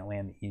that you can't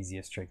land the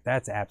easiest trick?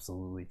 That's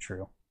absolutely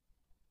true.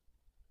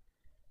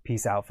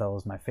 Peace out,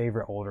 fellas. My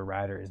favorite older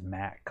rider is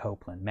Matt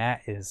Copeland.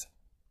 Matt is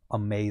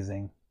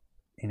amazing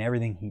in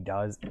everything he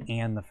does,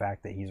 and the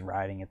fact that he's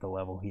riding at the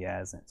level he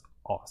has. It's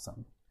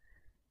awesome.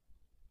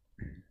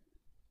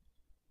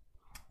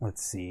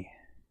 Let's see.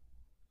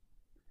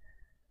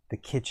 The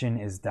kitchen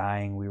is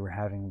dying. We were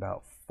having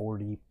about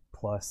 40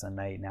 plus a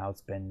night. Now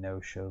it's been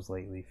no shows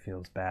lately.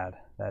 Feels bad.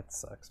 That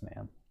sucks,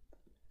 man.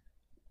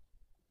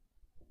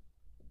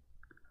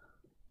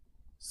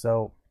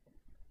 So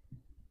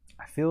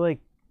I feel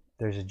like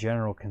there's a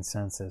general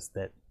consensus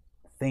that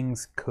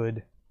things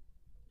could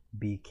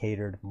be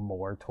catered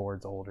more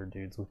towards older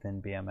dudes within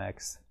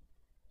BMX.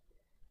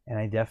 And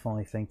I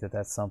definitely think that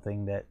that's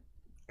something that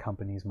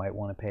companies might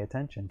want to pay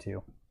attention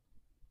to.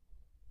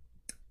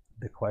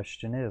 The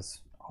question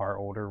is, are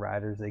older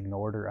riders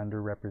ignored or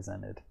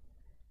underrepresented?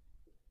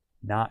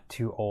 Not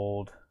too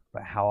old,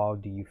 but how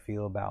do you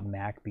feel about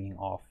Mac being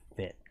off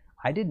fit?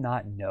 I did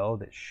not know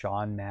that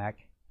Sean Mac,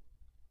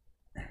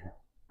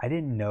 I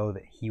didn't know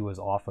that he was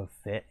off of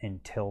fit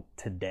until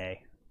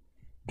today.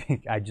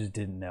 I just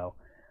didn't know.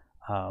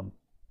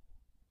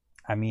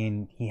 I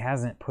mean, he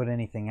hasn't put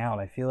anything out.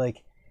 I feel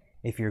like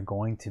if you're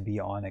going to be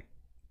on a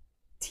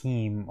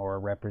team or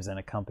represent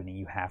a company,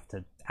 you have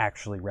to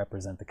actually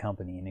represent the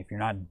company. And if you're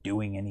not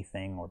doing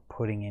anything or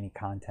putting any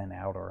content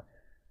out or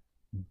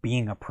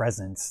being a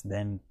presence,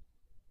 then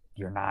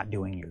you're not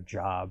doing your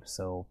job.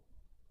 So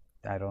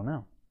I don't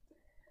know.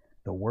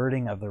 The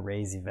wording of the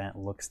Rays event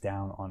looks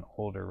down on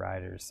older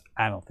riders.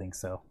 I don't think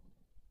so.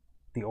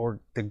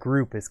 The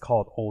group is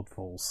called Old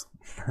Fools.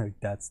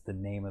 That's the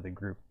name of the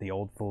group, the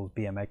Old Fools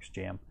BMX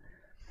Jam.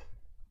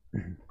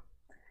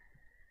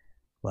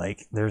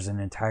 Like, there's an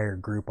entire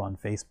group on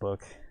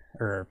Facebook,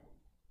 or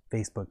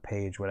Facebook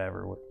page,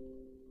 whatever,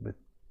 with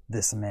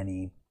this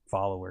many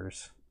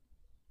followers.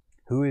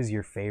 Who is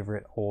your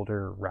favorite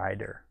older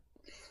rider?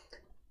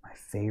 My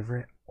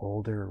favorite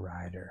older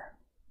rider.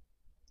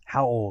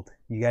 How old?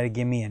 You got to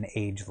give me an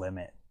age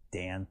limit,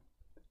 Dan,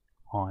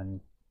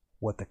 on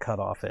what the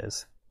cutoff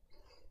is.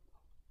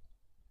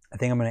 I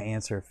think I'm going to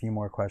answer a few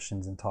more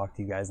questions and talk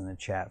to you guys in the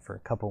chat for a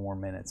couple more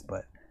minutes,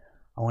 but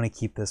I want to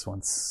keep this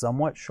one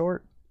somewhat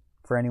short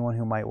for anyone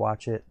who might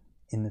watch it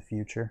in the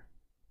future.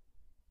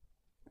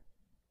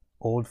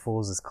 Old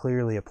Fools is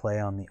clearly a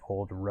play on the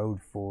old Road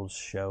Fools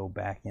show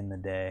back in the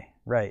day.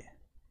 Right.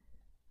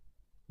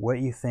 What do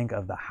you think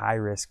of the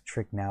high-risk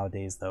trick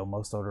nowadays, though?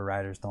 Most older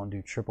riders don't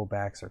do triple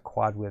backs or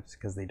quad whips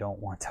because they don't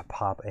want to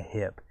pop a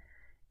hip.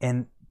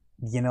 And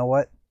you know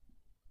what?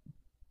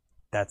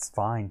 That's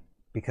fine,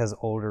 because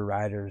older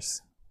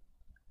riders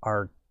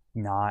are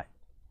not,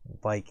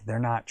 like, they're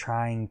not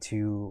trying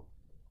to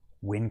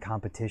win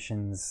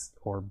competitions,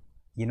 or,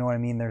 you know what I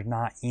mean? They're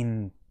not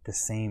in the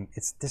same,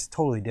 it's just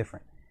totally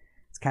different.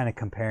 It's kind of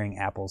comparing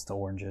apples to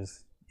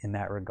oranges in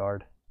that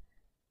regard.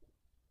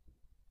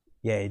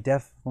 Yeah, it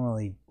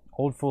definitely,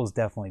 Old Fools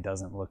definitely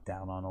doesn't look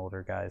down on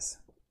older guys.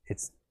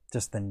 It's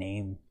just the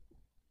name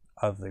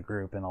of the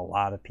group, and a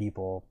lot of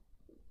people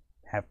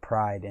have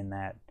pride in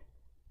that,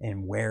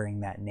 in wearing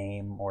that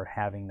name or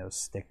having those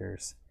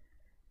stickers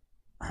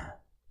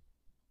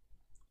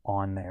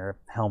on their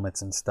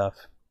helmets and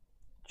stuff,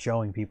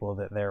 showing people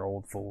that they're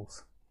Old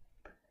Fools.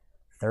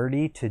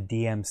 30 to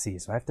DMC.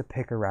 So I have to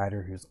pick a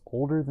rider who's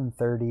older than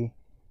 30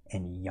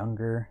 and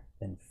younger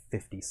than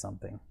 50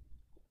 something.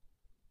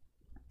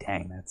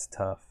 Dang, that's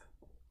tough.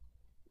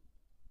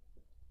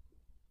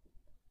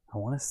 I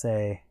want to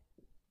say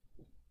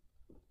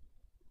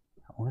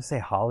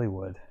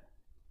Hollywood.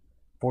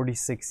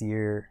 46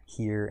 year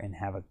here and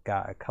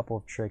got a couple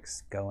of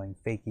tricks going,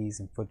 fakies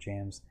and foot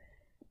jams.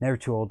 Never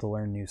too old to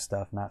learn new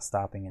stuff, not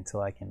stopping until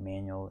I can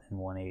manual in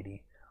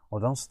 180. Well,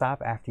 don't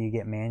stop after you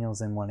get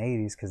manuals in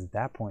 180s, because at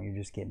that point you're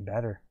just getting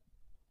better.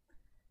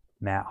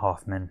 Matt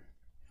Hoffman.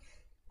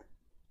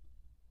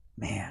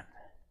 Man,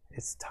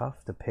 it's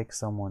tough to pick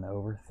someone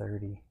over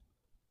 30.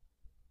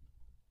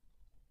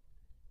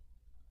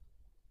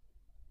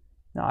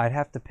 No, I'd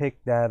have to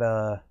pick that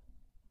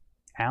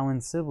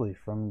Alan Sibley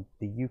from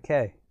the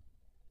UK.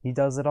 He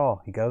does it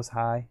all. He goes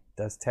high,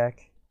 does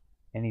tech,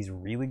 and he's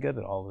really good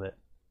at all of it.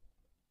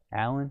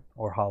 Alan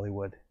or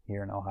Hollywood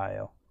here in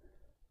Ohio.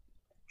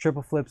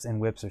 Triple flips and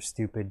whips are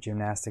stupid.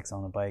 Gymnastics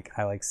on a bike.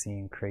 I like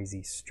seeing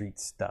crazy street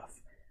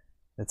stuff.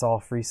 It's all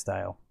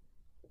freestyle.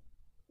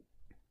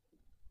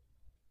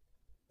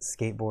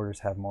 Skateboarders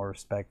have more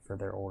respect for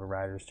their older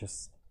riders.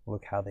 Just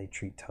look how they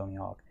treat Tony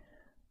Hawk.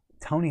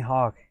 Tony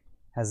Hawk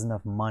has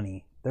enough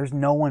money. There's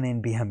no one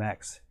in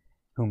BMX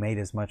who made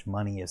as much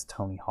money as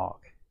Tony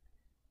Hawk.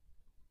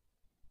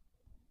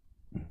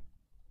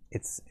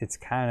 It's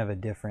kind of a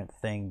different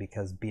thing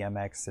because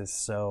BMX is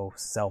so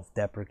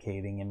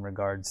self-deprecating in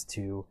regards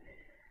to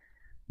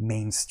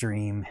being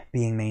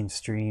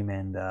mainstream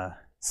and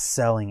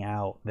selling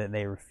out, that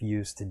they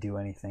refuse to do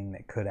anything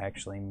that could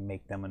actually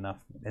make them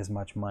as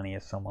much money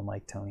as someone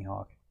like Tony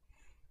Hawk.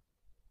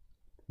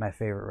 My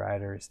favorite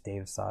rider is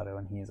Dave Sato,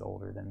 and he is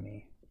older than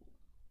me.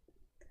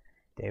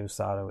 Dave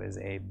Sato is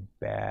a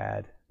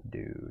bad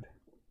dude.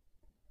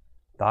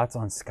 Thoughts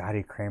on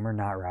Scotty Kramer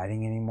not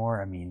riding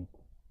anymore? I mean,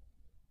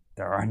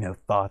 there are no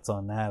thoughts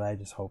on that. I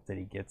just hope that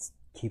he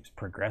keeps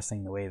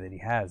progressing the way that he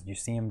has. Did you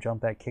see him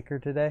jump that kicker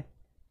today?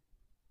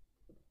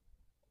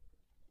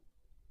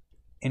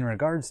 In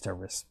regards to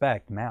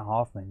respect, Matt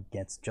Hoffman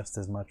gets just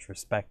as much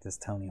respect as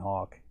Tony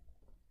Hawk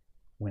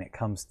when it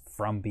comes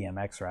from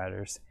BMX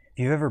riders.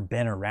 If you've ever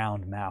been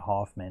around Matt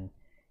Hoffman,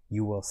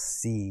 you will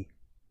see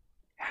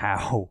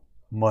how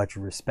much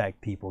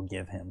respect people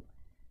give him.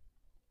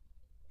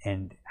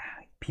 And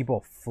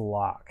people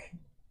flock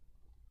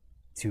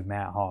to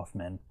Matt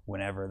Hoffman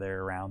whenever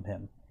they're around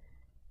him.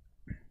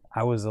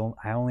 I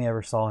only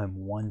ever saw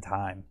him one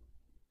time,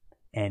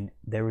 and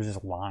there was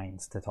just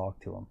lines to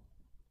talk to him.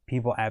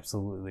 People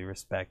absolutely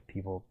respect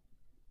people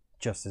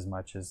just as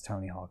much as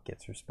Tony Hawk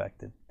gets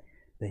respected.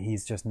 That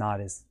he's just not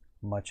as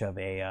much of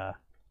a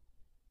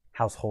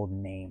household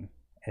name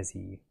as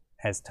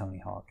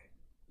Tony Hawk.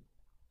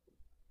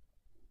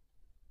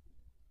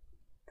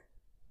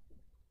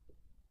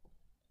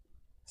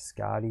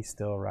 Scotty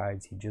still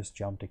rides. He just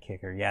jumped a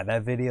kicker. Yeah,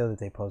 that video that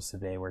they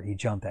posted today where he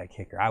jumped that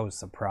kicker, I was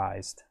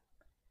surprised.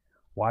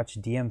 Watch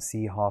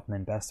DMC,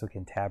 Hoffman, Bestwick,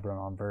 and Tabron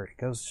on vert.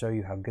 It goes to show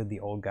you how good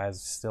the old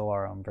guys still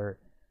are on vert.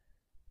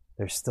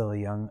 There's still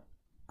a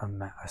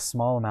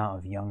small amount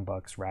of young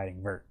bucks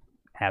riding vert.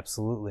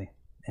 Absolutely.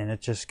 And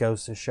it just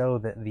goes to show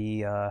that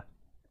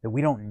that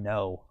we don't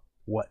know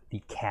what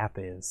the cap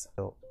is.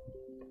 So,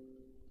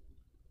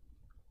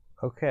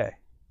 okay.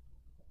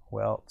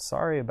 Well,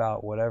 sorry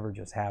about whatever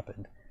just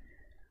happened.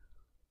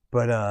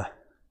 But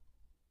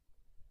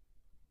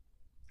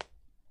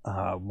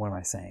what am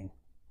I saying?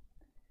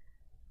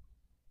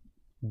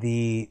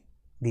 The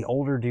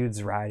older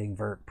dudes riding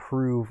vert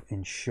prove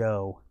and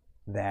show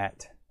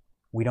that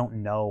we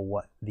don't know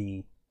what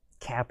the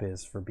cap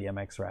is for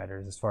BMX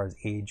riders as far as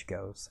age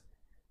goes,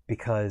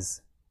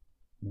 because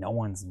I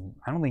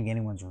don't think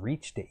anyone's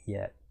reached it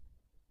yet.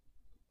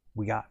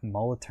 We got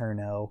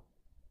Moliterno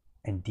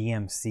and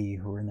DMC,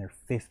 who are in their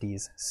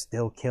 50s,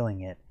 still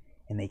killing it,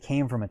 and they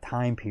came from a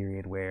time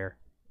period where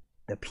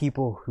the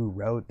people who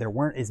rode, there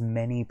weren't as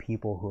many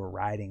people who were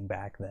riding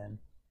back then.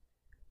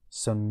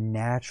 So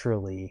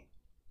naturally,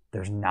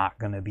 there's not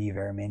going to be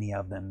very many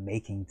of them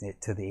making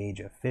it to the age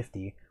of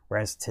 50.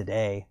 Whereas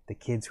today, the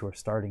kids who are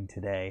starting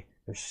today,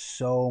 there's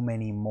so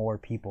many more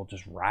people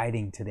just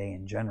riding today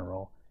in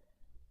general,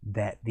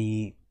 that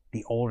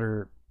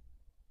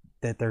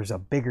that there's a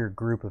bigger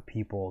group of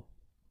people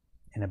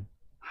and a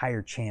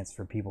higher chance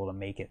for people to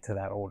make it to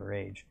that older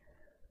age.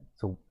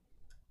 So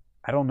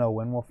I don't know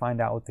when we'll find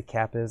out what the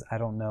cap is. I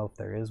don't know if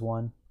there is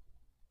one.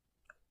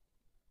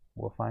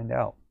 We'll find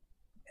out.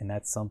 And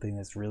that's something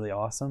that's really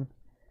awesome,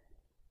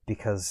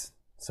 because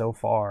so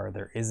far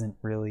there isn't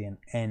really an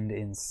end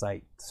in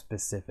sight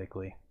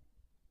specifically.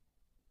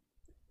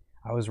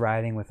 I was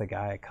riding with a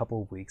guy a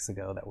couple of weeks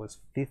ago that was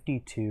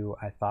 52.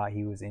 I thought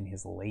he was in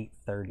his late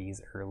 30s,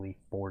 early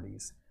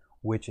 40s,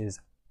 which is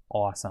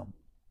awesome.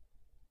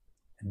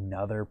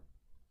 Another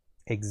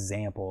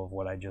example of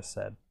what I just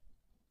said.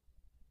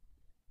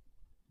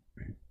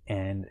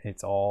 And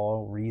it's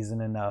all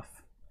reason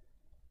enough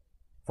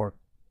for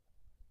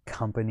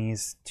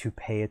companies to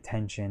pay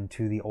attention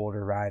to the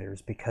older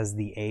riders, because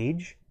the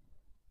age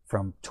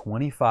from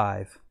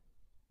 25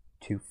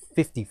 to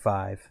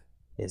 55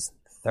 is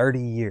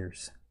 30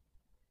 years.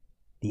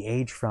 The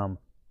age from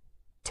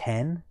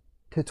 10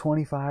 to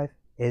 25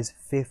 is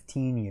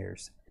 15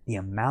 years. The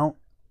amount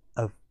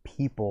of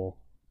people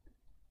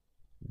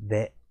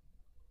that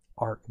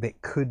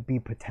could be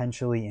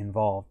potentially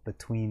involved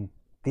between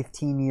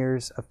 15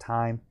 years of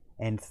time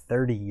and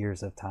 30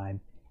 years of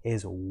time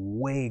is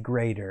way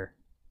greater.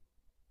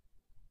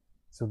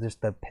 So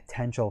just the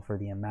potential for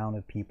the amount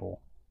of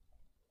people,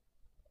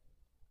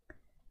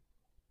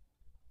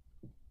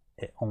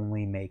 it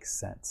only makes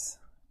sense.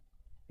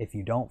 If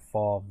you don't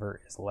fall,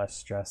 vert is less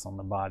stress on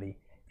the body.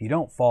 If you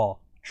don't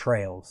fall,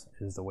 trails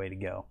is the way to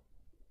go.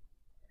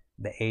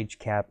 The age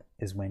cap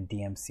is when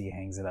DMC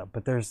hangs it up.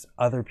 But there's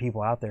other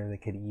people out there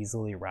that could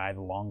easily ride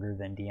longer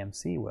than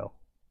DMC will.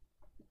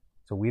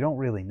 So we don't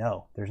really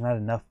know. There's not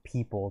enough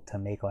people to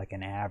make like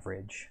an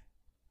average.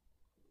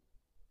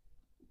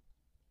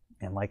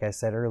 And like I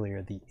said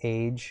earlier, the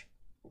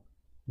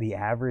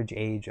average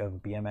age of a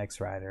BMX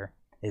rider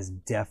is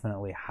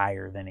definitely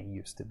higher than it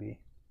used to be.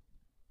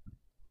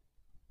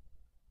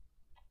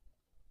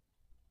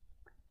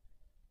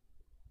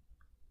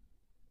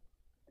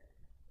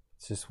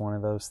 It's just one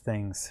of those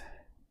things.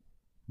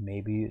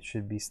 Maybe it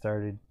should be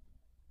started.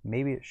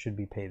 Maybe it should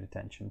be paid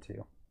attention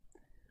to.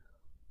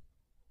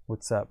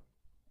 What's up?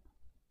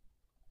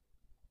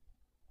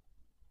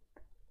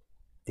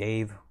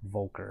 Dave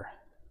Volker.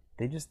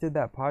 They just did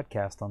that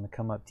podcast on the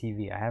Come Up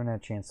TV. I haven't had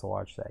a chance to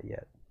watch that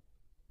yet.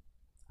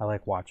 I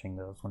like watching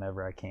those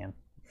whenever I can.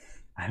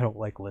 I don't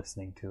like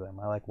listening to them.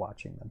 I like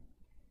watching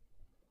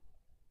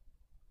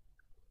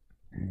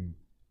them.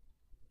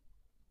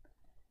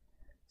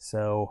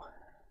 So,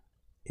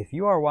 if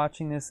you are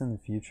watching this in the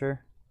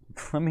future,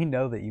 let me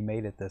know that you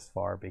made it this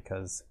far,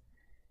 because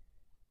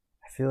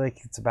I feel like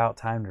it's about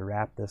time to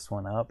wrap this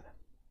one up.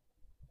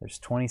 There's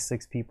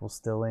 26 people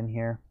still in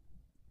here.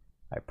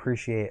 I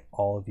appreciate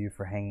all of you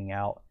for hanging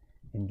out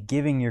and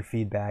giving your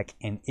feedback.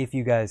 And if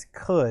you guys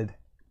could,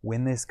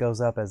 when this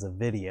goes up as a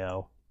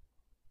video,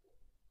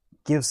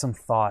 give some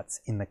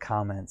thoughts in the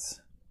comments,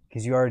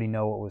 because you already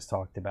know what was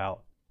talked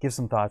about. Give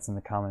some thoughts in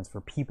the comments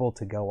for people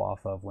to go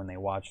off of when they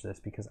watch this,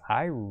 because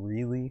I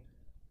really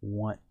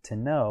want to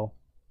know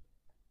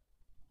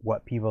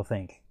what people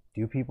think.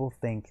 Do people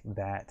think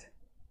that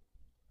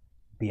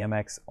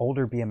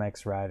older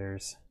BMX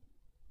riders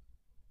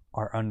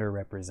are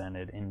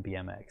underrepresented in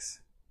BMX?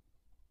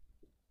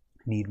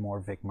 Need more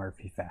Vic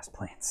Murphy fast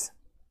planes.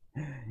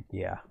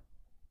 Yeah.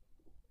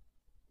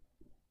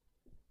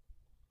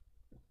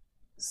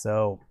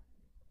 So,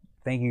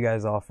 thank you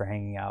guys all for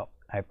hanging out.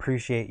 I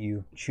appreciate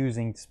you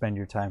choosing to spend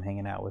your time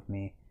hanging out with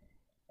me.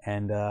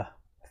 And I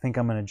think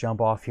I'm going to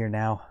jump off here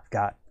now. I've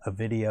got a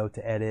video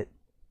to edit.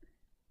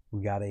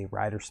 We got a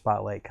rider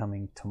spotlight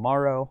coming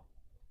tomorrow,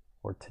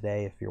 or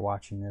today if you're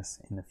watching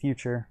this in the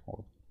future,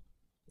 or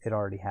it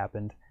already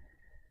happened.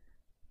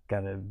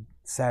 Got a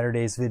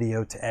Saturday's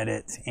video to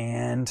edit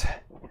and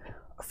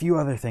a few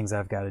other things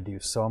I've got to do.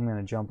 So I'm going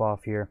to jump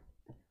off here.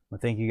 Well,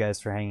 thank you guys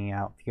for hanging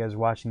out. If you guys are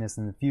watching this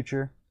in the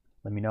future,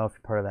 let me know if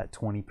you're part of that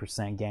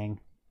 20% gang.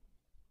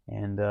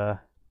 And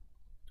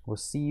we'll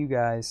see you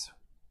guys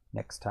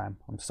next time.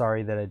 I'm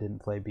sorry that I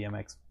didn't play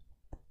BMX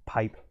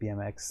Pipe,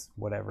 BMX,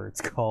 whatever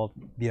it's called,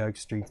 BMX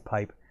Streets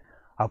Pipe.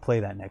 I'll play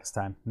that next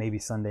time. Maybe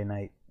Sunday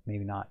night,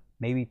 maybe not.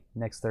 Maybe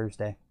next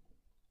Thursday.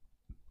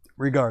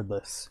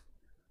 Regardless,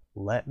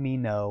 let me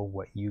know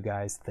what you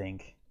guys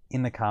think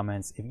in the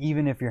comments.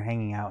 Even if you're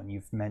hanging out and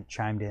you've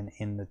chimed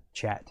in the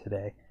chat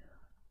today,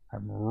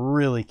 I'm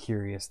really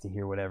curious to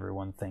hear what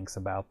everyone thinks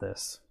about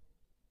this.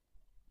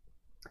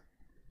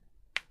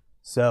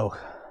 So,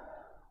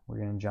 we're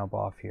going to jump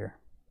off here.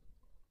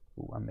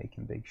 Ooh, I'm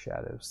making big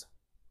shadows.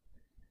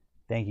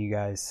 Thank you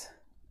guys.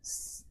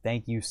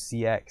 Thank you,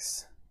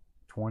 CX.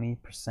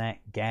 20%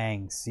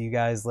 gang. See you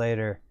guys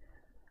later.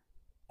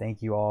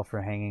 Thank you all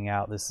for hanging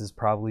out. This has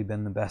probably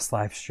been the best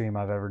live stream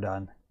I've ever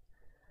done.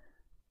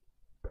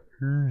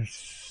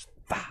 Peace.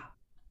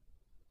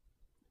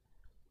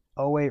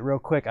 Oh wait, real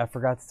quick, I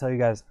forgot to tell you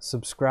guys,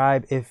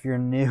 subscribe if you're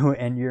new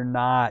and you're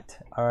not.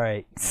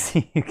 Alright,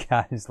 see you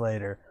guys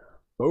later.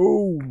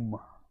 Boom.